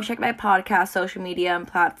 then I'll check my podcast, social media, and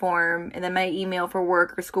platform, and then my email for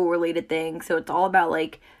work or school-related things. So it's all about,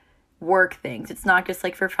 work things. It's not just,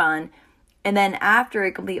 for fun. And then after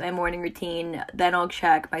I complete my morning routine, then I'll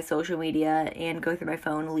check my social media and go through my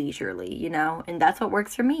phone leisurely, And that's what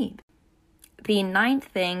works for me. The 9th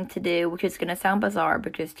thing to do, which is going to sound bizarre,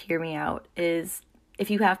 but just hear me out, is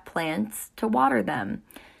if you have plants, to water them.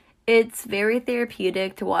 It's very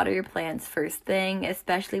therapeutic to water your plants first thing,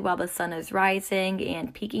 especially while the sun is rising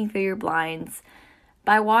and peeking through your blinds.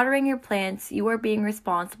 By watering your plants, you are being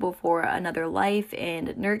responsible for another life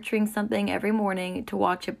and nurturing something every morning to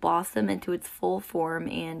watch it blossom into its full form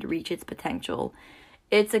and reach its potential.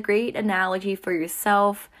 It's a great analogy for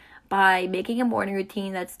yourself by making a morning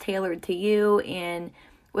routine that's tailored to you, and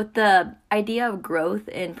with the idea of growth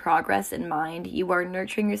and progress in mind, you are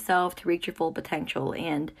nurturing yourself to reach your full potential,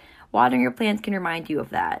 and watering your plants can remind you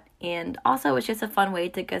of that. And also, it's just a fun way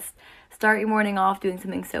to just start your morning off doing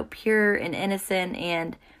something so pure and innocent,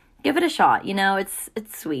 and give it a shot. It's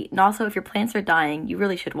sweet. And also, if your plants are dying, you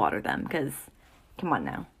really should water them, because come on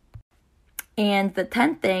now. And the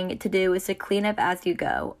 10th thing to do is to clean up as you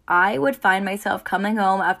go. I would find myself coming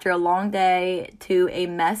home after a long day to a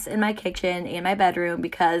mess in my kitchen and my bedroom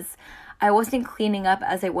because I wasn't cleaning up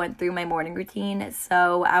as I went through my morning routine.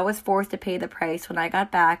 So I was forced to pay the price when I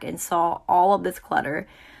got back and saw all of this clutter.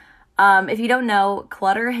 If you don't know,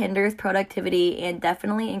 clutter hinders productivity and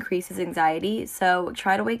definitely increases anxiety. So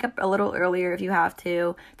try to wake up a little earlier if you have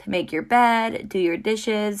to make your bed, do your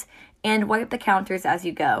dishes, and wipe the counters as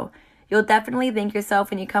you go. You'll definitely thank yourself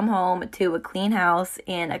when you come home to a clean house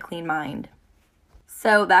and a clean mind.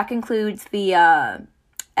 So that concludes the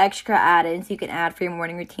extra add-ins you can add for your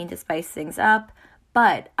morning routine to spice things up.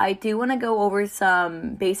 But I do want to go over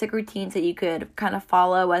some basic routines that you could kind of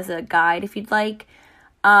follow as a guide if you'd like.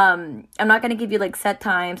 I'm not going to give you like set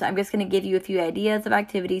times. I'm just going to give you a few ideas of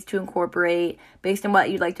activities to incorporate based on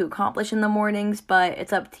what you'd like to accomplish in the mornings, but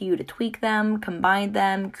it's up to you to tweak them, combine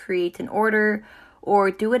them, create an order,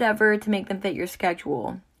 or do whatever to make them fit your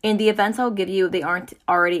schedule. And the events I'll give you, they aren't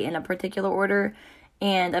already in a particular order,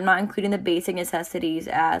 and I'm not including the basic necessities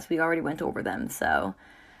as we already went over them. So,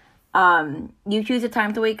 you choose a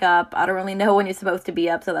time to wake up. I don't really know when you're supposed to be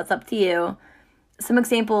up, so that's up to you. Some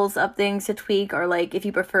examples of things to tweak are like if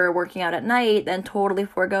you prefer working out at night, then totally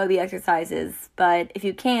forego the exercises. But if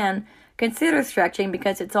you can, consider stretching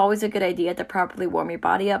because it's always a good idea to properly warm your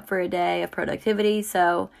body up for a day of productivity.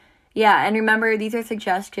 So yeah, and remember, these are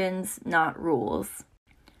suggestions, not rules.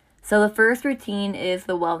 So the first routine is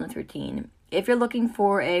the wellness routine. If you're looking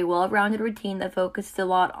for a well-rounded routine that focuses a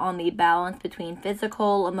lot on the balance between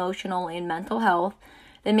physical, emotional, and mental health,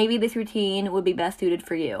 then maybe this routine would be best suited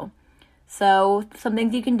for you. So some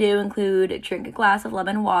things you can do include drink a glass of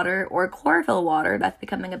lemon water or chlorophyll water. That's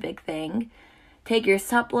becoming a big thing. Take your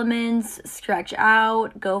supplements, stretch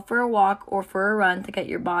out, go for a walk or for a run to get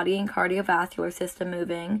your body and cardiovascular system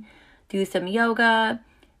moving. Do some yoga.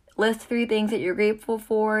 List 3 things that you're grateful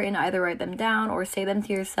for and either write them down or say them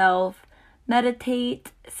to yourself.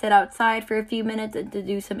 Meditate. Sit outside for a few minutes and to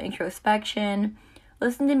do some introspection.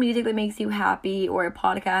 Listen to music that makes you happy or a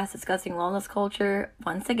podcast discussing wellness culture.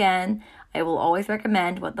 Once again, I will always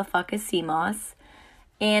recommend What the Fuck is CMOS.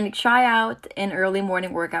 And try out an early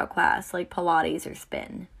morning workout class like Pilates or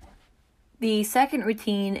spin. The second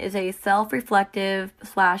routine is a self-reflective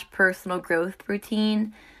 / personal growth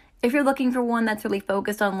routine. If you're looking for one that's really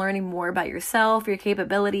focused on learning more about yourself, your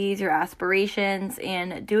capabilities, your aspirations,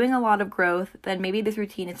 and doing a lot of growth, then maybe this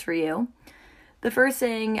routine is for you. The first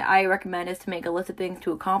thing I recommend is to make a list of things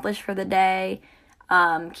to accomplish for the day.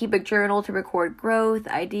 Keep a journal to record growth,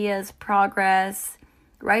 ideas, progress.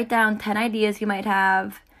 Write down 10 ideas you might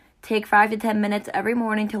have. Take 5 to 10 minutes every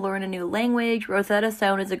morning to learn a new language. Rosetta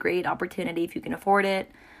Stone is a great opportunity if you can afford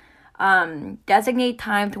it. Designate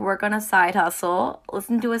time to work on a side hustle.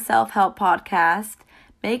 Listen to a self-help podcast.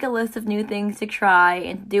 Make a list of new things to try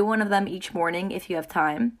and do one of them each morning if you have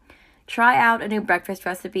time. Try out a new breakfast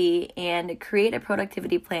recipe and create a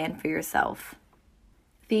productivity plan for yourself.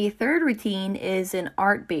 The third routine is an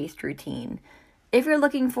art-based routine. If you're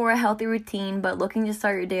looking for a healthy routine but looking to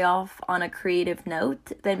start your day off on a creative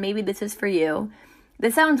note, then maybe this is for you.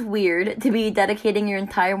 This sounds weird to be dedicating your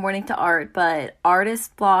entire morning to art, but artist's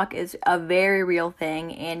block is a very real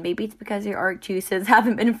thing, and maybe it's because your art juices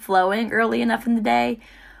haven't been flowing early enough in the day,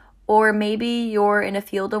 or maybe you're in a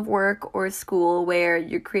field of work or school where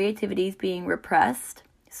your creativity is being repressed,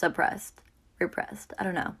 I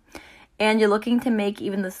don't know. And you're looking to make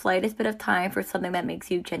even the slightest bit of time for something that makes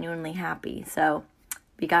you genuinely happy. So,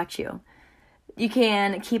 we got you. You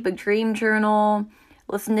can keep a dream journal,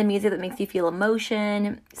 listen to music that makes you feel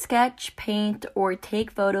emotion, sketch, paint, or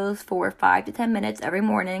take photos for 5 to 10 minutes every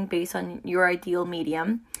morning based on your ideal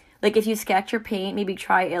medium. Like if you sketch or paint, maybe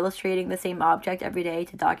try illustrating the same object every day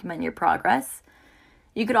to document your progress.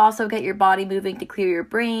 You could also get your body moving to clear your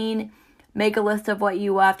brain, make a list of what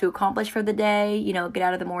you have to accomplish for the day, get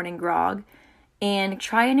out of the morning grog, and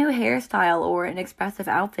try a new hairstyle or an expressive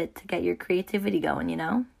outfit to get your creativity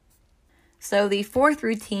going, So the fourth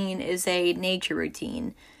routine is a nature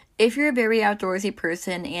routine. If you're a very outdoorsy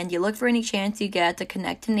person and you look for any chance you get to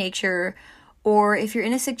connect to nature, or if you're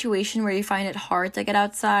in a situation where you find it hard to get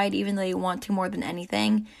outside even though you want to more than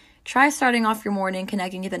anything, try starting off your morning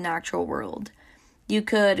connecting to the natural world. You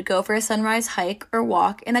could go for a sunrise hike or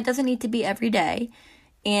walk, and that doesn't need to be every day.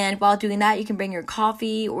 And while doing that, you can bring your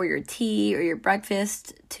coffee or your tea or your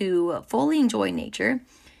breakfast to fully enjoy nature.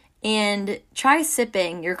 And try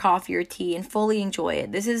sipping your coffee or tea and fully enjoy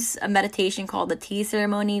it. This is a meditation called the tea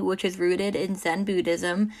ceremony, which is rooted in Zen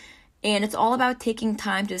Buddhism. And it's all about taking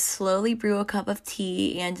time to slowly brew a cup of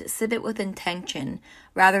tea and sip it with intention,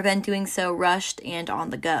 rather than doing so rushed and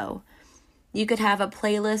on the go. You could have a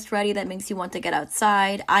playlist ready that makes you want to get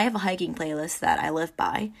outside. I have a hiking playlist that I live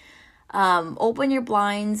by. Open your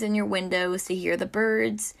blinds and your windows to hear the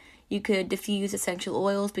birds. You could diffuse essential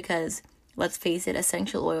oils because, let's face it,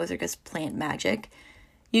 essential oils are just plant magic.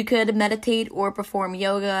 You could meditate or perform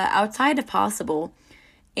yoga outside if possible.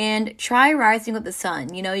 And try rising with the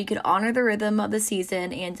sun. You know, you could honor the rhythm of the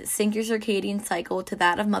season and sync your circadian cycle to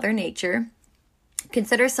that of Mother Nature.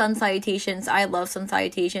 Consider sun salutations. I love sun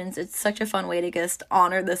salutations. It's such a fun way to just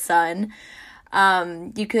honor the sun.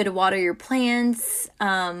 You could water your plants,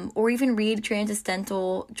 or even read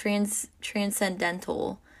transcendental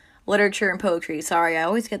literature and poetry. Sorry, I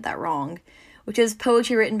always get that wrong. Which is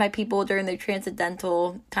poetry written by people during the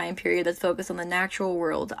transcendental time period that's focused on the natural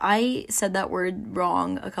world. I said that word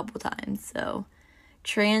wrong a couple times, so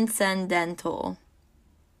transcendental.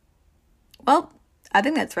 Well, I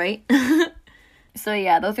think that's right. So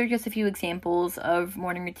yeah, those are just a few examples of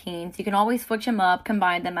morning routines. You can always switch them up,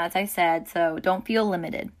 combine them, as I said, so don't feel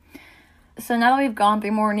limited. So now that we've gone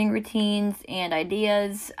through morning routines and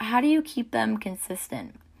ideas, how do you keep them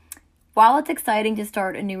consistent? While it's exciting to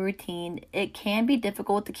start a new routine, it can be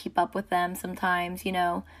difficult to keep up with them sometimes, you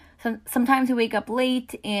know. Sometimes we wake up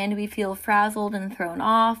late and we feel frazzled and thrown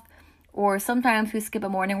off, or sometimes we skip a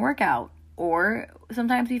morning workout, or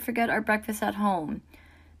sometimes we forget our breakfast at home.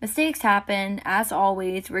 Mistakes happen. As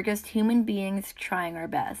always, we're just human beings trying our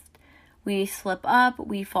best. We slip up,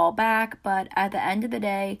 we fall back, but at the end of the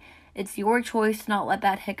day, it's your choice to not let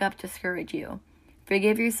that hiccup discourage you.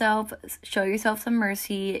 Forgive yourself, show yourself some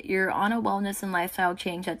mercy. You're on a wellness and lifestyle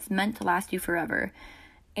change that's meant to last you forever.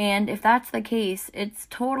 And if that's the case, it's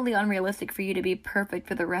totally unrealistic for you to be perfect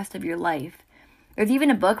for the rest of your life. There's even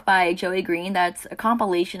a book by Joey Green that's a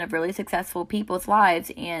compilation of really successful people's lives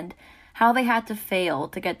and how they had to fail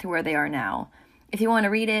to get to where they are now. If you want to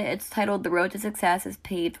read it, it's titled The Road to Success is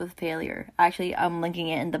Paved with Failure. Actually, I'm linking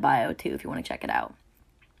it in the bio too if you want to check it out.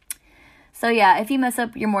 So yeah, if you mess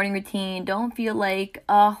up your morning routine, don't feel like,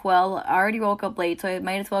 oh, well, I already woke up late, so I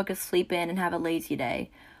might as well just sleep in and have a lazy day.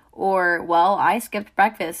 Or, well, I skipped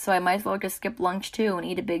breakfast, so I might as well just skip lunch too and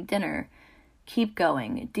eat a big dinner. Keep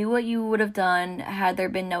going. Do what you would have done had there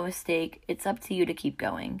been no mistake. It's up to you to keep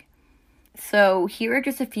going. So here are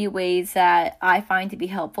just a few ways that I find to be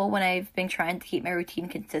helpful when I've been trying to keep my routine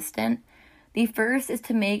consistent. The first is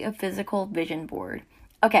to make a physical vision board.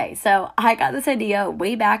 Okay, so I got this idea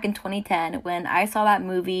way back in 2010 when I saw that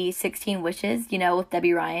movie 16 Wishes, you know, with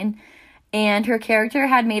Debbie Ryan. And her character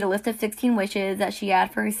had made a list of 16 wishes that she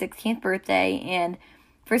had for her 16th birthday. And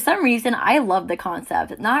for some reason, I loved the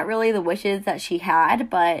concept. Not really the wishes that she had,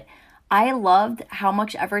 but I loved how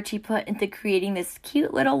much effort she put into creating this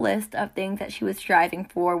cute little list of things that she was striving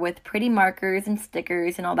for with pretty markers and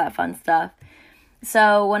stickers and all that fun stuff.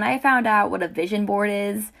 So when I found out what a vision board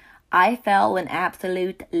is, I fell in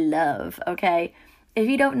absolute love, okay? If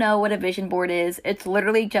you don't know what a vision board is, it's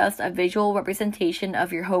literally just a visual representation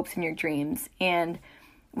of your hopes and your dreams. And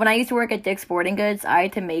when I used to work at Dick's Sporting Goods, I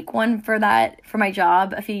had to make one for my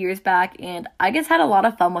job a few years back, and I just had a lot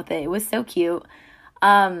of fun with it. It was so cute.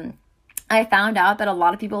 I found out that a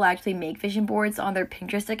lot of people actually make vision boards on their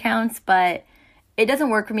Pinterest accounts, but it doesn't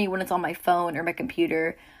work for me when it's on my phone or my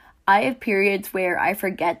computer. I have periods where I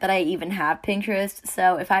forget that I even have Pinterest,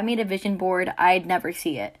 so if I made a vision board, I'd never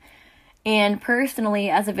see it. And personally,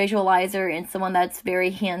 as a visualizer and someone that's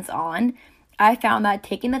very hands-on, I found that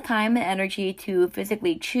taking the time and energy to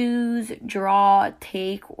physically choose, draw,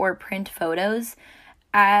 take, or print photos,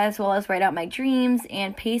 as well as write out my dreams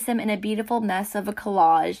and paste them in a beautiful mess of a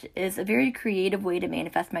collage, is a very creative way to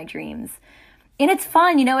manifest my dreams. And it's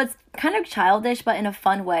fun, you know, it's kind of childish, but in a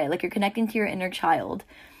fun way, like you're connecting to your inner child.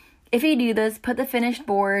 If you do this, put the finished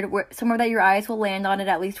board somewhere that your eyes will land on it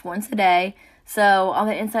at least once a day. So on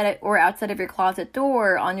the inside or outside of your closet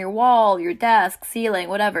door, on your wall, your desk, ceiling,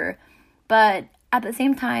 whatever. But at the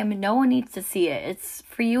same time, no one needs to see it. It's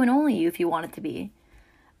for you and only you if you want it to be.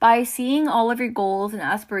 By seeing all of your goals and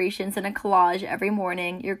aspirations in a collage every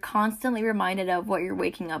morning, you're constantly reminded of what you're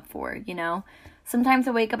waking up for, you know? Sometimes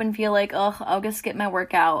I wake up and feel like, oh, I'll just skip my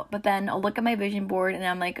workout. But then I'll look at my vision board and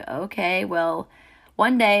I'm like, okay, well,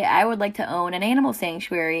 one day I would like to own an animal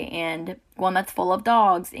sanctuary and one that's full of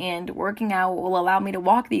dogs, and working out will allow me to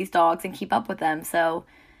walk these dogs and keep up with them. So,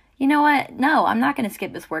 you know what? No, I'm not going to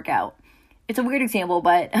skip this workout. It's a weird example,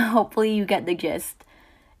 but hopefully you get the gist.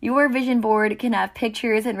 Your vision board can have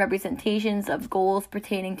pictures and representations of goals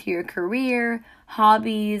pertaining to your career,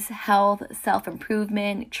 hobbies, health,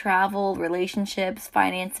 self-improvement, travel, relationships,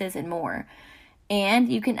 finances, and more.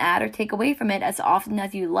 And you can add or take away from it as often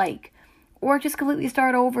as you like. Or just completely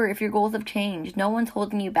start over if your goals have changed. No one's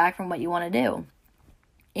holding you back from what you want to do.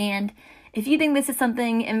 And If you think this is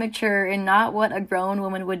something immature and not what a grown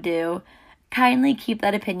woman would do, kindly keep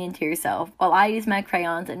that opinion to yourself while I use my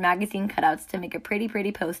crayons and magazine cutouts to make a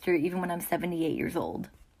pretty poster even when I'm 78 years old.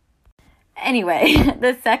 Anyway,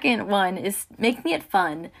 the second one is making it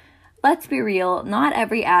fun. Let's be real, not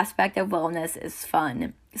every aspect of wellness is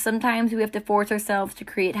fun. Sometimes we have to force ourselves to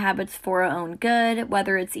create habits for our own good,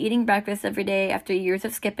 whether it's eating breakfast every day after years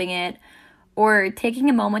of skipping it, or taking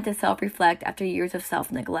a moment to self-reflect after years of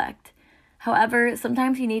self-neglect. However,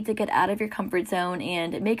 sometimes you need to get out of your comfort zone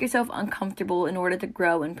and make yourself uncomfortable in order to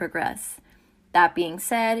grow and progress. That being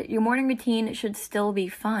said, your morning routine should still be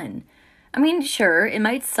fun. I mean, sure, it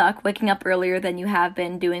might suck waking up earlier than you have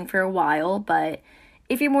been doing for a while, but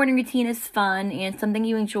if your morning routine is fun and something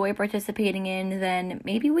you enjoy participating in, then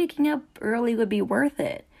maybe waking up early would be worth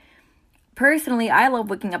it. Personally, I love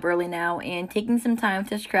waking up early now and taking some time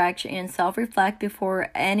to stretch and self-reflect before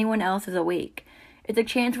anyone else is awake. It's a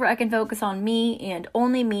chance where I can focus on me and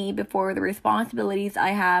only me before the responsibilities I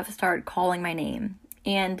have start calling my name.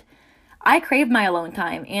 And I crave my alone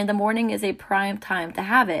time, and the morning is a prime time to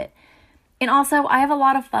have it. And also, I have a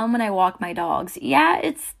lot of fun when I walk my dogs. Yeah,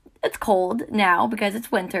 it's cold now because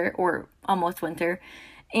it's winter, or almost winter,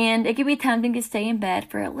 and it can be tempting to stay in bed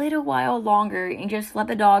for a little while longer and just let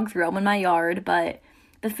the dogs roam in my yard, but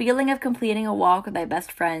the feeling of completing a walk with my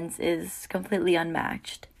best friends is completely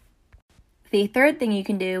unmatched. The third thing you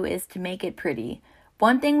can do is to make it pretty.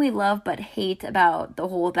 One thing we love but hate about the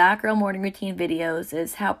whole That Girl morning routine videos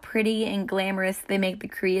is how pretty and glamorous they make the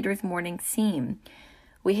creator's morning seem.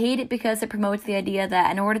 We hate it because it promotes the idea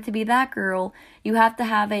that in order to be that girl, you have to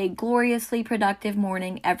have a gloriously productive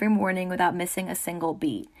morning every morning without missing a single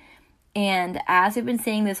beat. And as we've been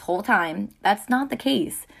saying this whole time, that's not the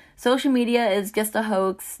case. Social media is just a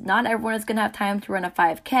hoax. Not everyone is going to have time to run a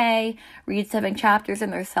 5K, read 7 chapters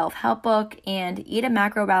in their self-help book, and eat a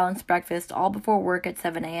macro-balanced breakfast all before work at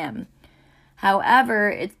 7 a.m.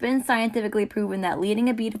 However, it's been scientifically proven that leading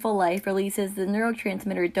a beautiful life releases the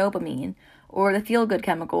neurotransmitter dopamine, or the feel-good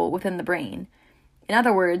chemical within the brain. In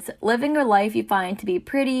other words, living a life you find to be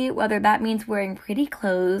pretty, whether that means wearing pretty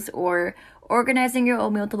clothes or organizing your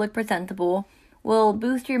oatmeal to look presentable, will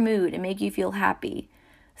boost your mood and make you feel happy.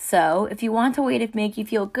 So, if you want a way to make you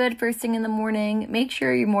feel good first thing in the morning, make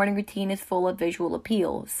sure your morning routine is full of visual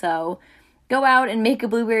appeal. So, go out and make a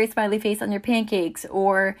blueberry smiley face on your pancakes,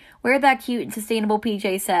 or wear that cute and sustainable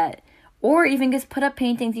PJ set. Or even just put up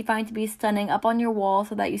paintings you find to be stunning up on your wall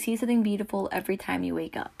so that you see something beautiful every time you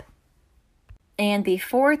wake up. And the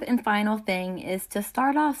fourth and final thing is to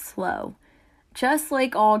start off slow. Just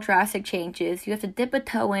like all drastic changes, you have to dip a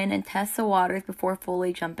toe in and test the waters before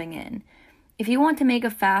fully jumping in. If you want to make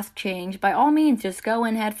a fast change, by all means just go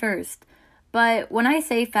in head first. But when I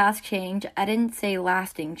say fast change, I didn't say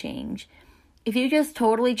lasting change. If you just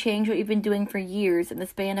totally change what you've been doing for years in the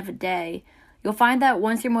span of a day, you'll find that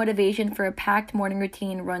once your motivation for a packed morning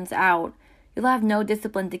routine runs out, you'll have no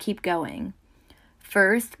discipline to keep going.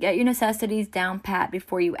 First, get your necessities down pat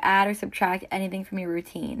before you add or subtract anything from your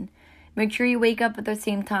routine. Make sure you wake up at the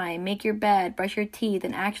same time, make your bed, brush your teeth,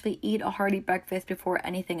 and actually eat a hearty breakfast before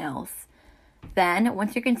anything else. Then,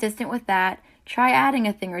 once you're consistent with that, try adding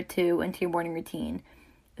a thing or two into your morning routine.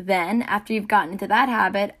 Then, after you've gotten into that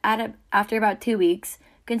habit, after about 2 weeks,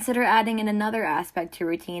 consider adding in another aspect to your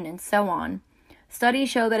routine, and so on. Studies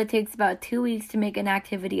show that it takes about 2 weeks to make an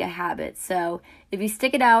activity a habit, so if you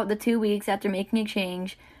stick it out the 2 weeks after making a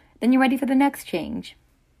change, then you're ready for the next change.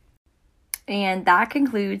 And that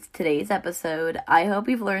concludes today's episode. I hope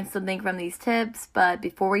you've learned something from these tips, but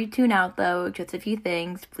before you tune out though, just a few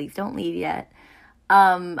things. Please don't leave yet.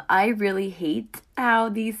 I really hate how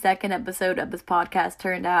the second episode of this podcast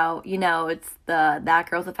turned out. You know, it's the That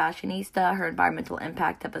Girl's a Fashionista, her environmental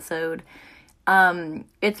impact episode.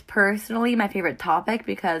 It's personally my favorite topic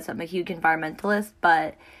because I'm a huge environmentalist,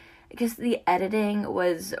 but just the editing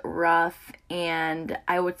was rough, and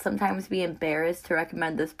I would sometimes be embarrassed to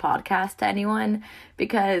recommend this podcast to anyone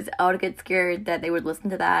because I would get scared that they would listen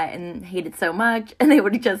to that and hate it so much and they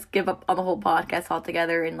would just give up on the whole podcast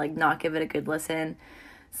altogether and not give it a good listen.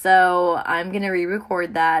 So I'm gonna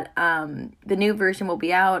re-record that. The new version will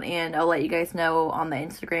be out, and I'll let you guys know on the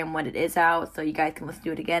Instagram when it is out, so you guys can listen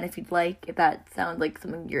to it again if you'd like, if that sounds like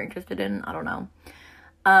something you're interested in. I don't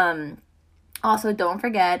know. Also, don't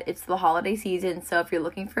forget, it's the holiday season, so if you're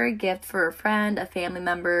looking for a gift for a friend, a family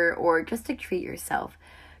member, or just to treat yourself,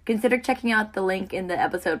 consider checking out the link in the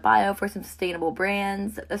episode bio for some sustainable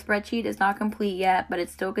brands. The spreadsheet is not complete yet, but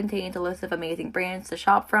it still contains a list of amazing brands to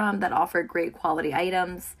shop from that offer great quality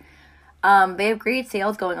items. They have great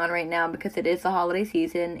sales going on right now because it is the holiday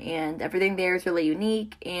season, and everything there is really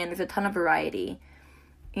unique, and there's a ton of variety.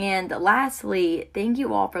 And lastly, thank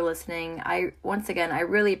you all for listening. Once again, I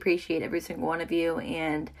really appreciate every single one of you,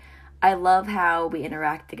 and I love how we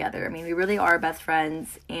interact together. I mean, we really are best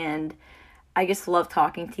friends, and I just love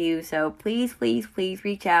talking to you. So please, please, please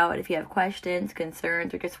reach out if you have questions,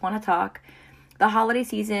 concerns, or just want to talk. The holiday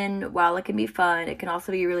season, while it can be fun, it can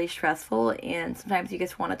also be really stressful, and sometimes you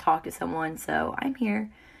just want to talk to someone, so I'm here.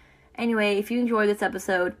 Anyway, if you enjoyed this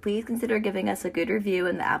episode, please consider giving us a good review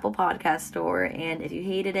in the Apple Podcast Store, and if you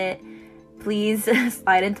hated it, please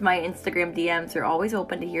slide into my Instagram DMs. They're always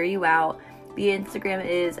open to hear you out. The Instagram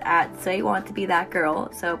is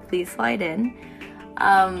 @SoYouWantToBeThatGirl, so please slide in.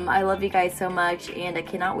 I love you guys so much, and I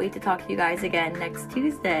cannot wait to talk to you guys again next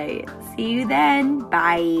Tuesday. See you then.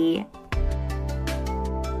 Bye.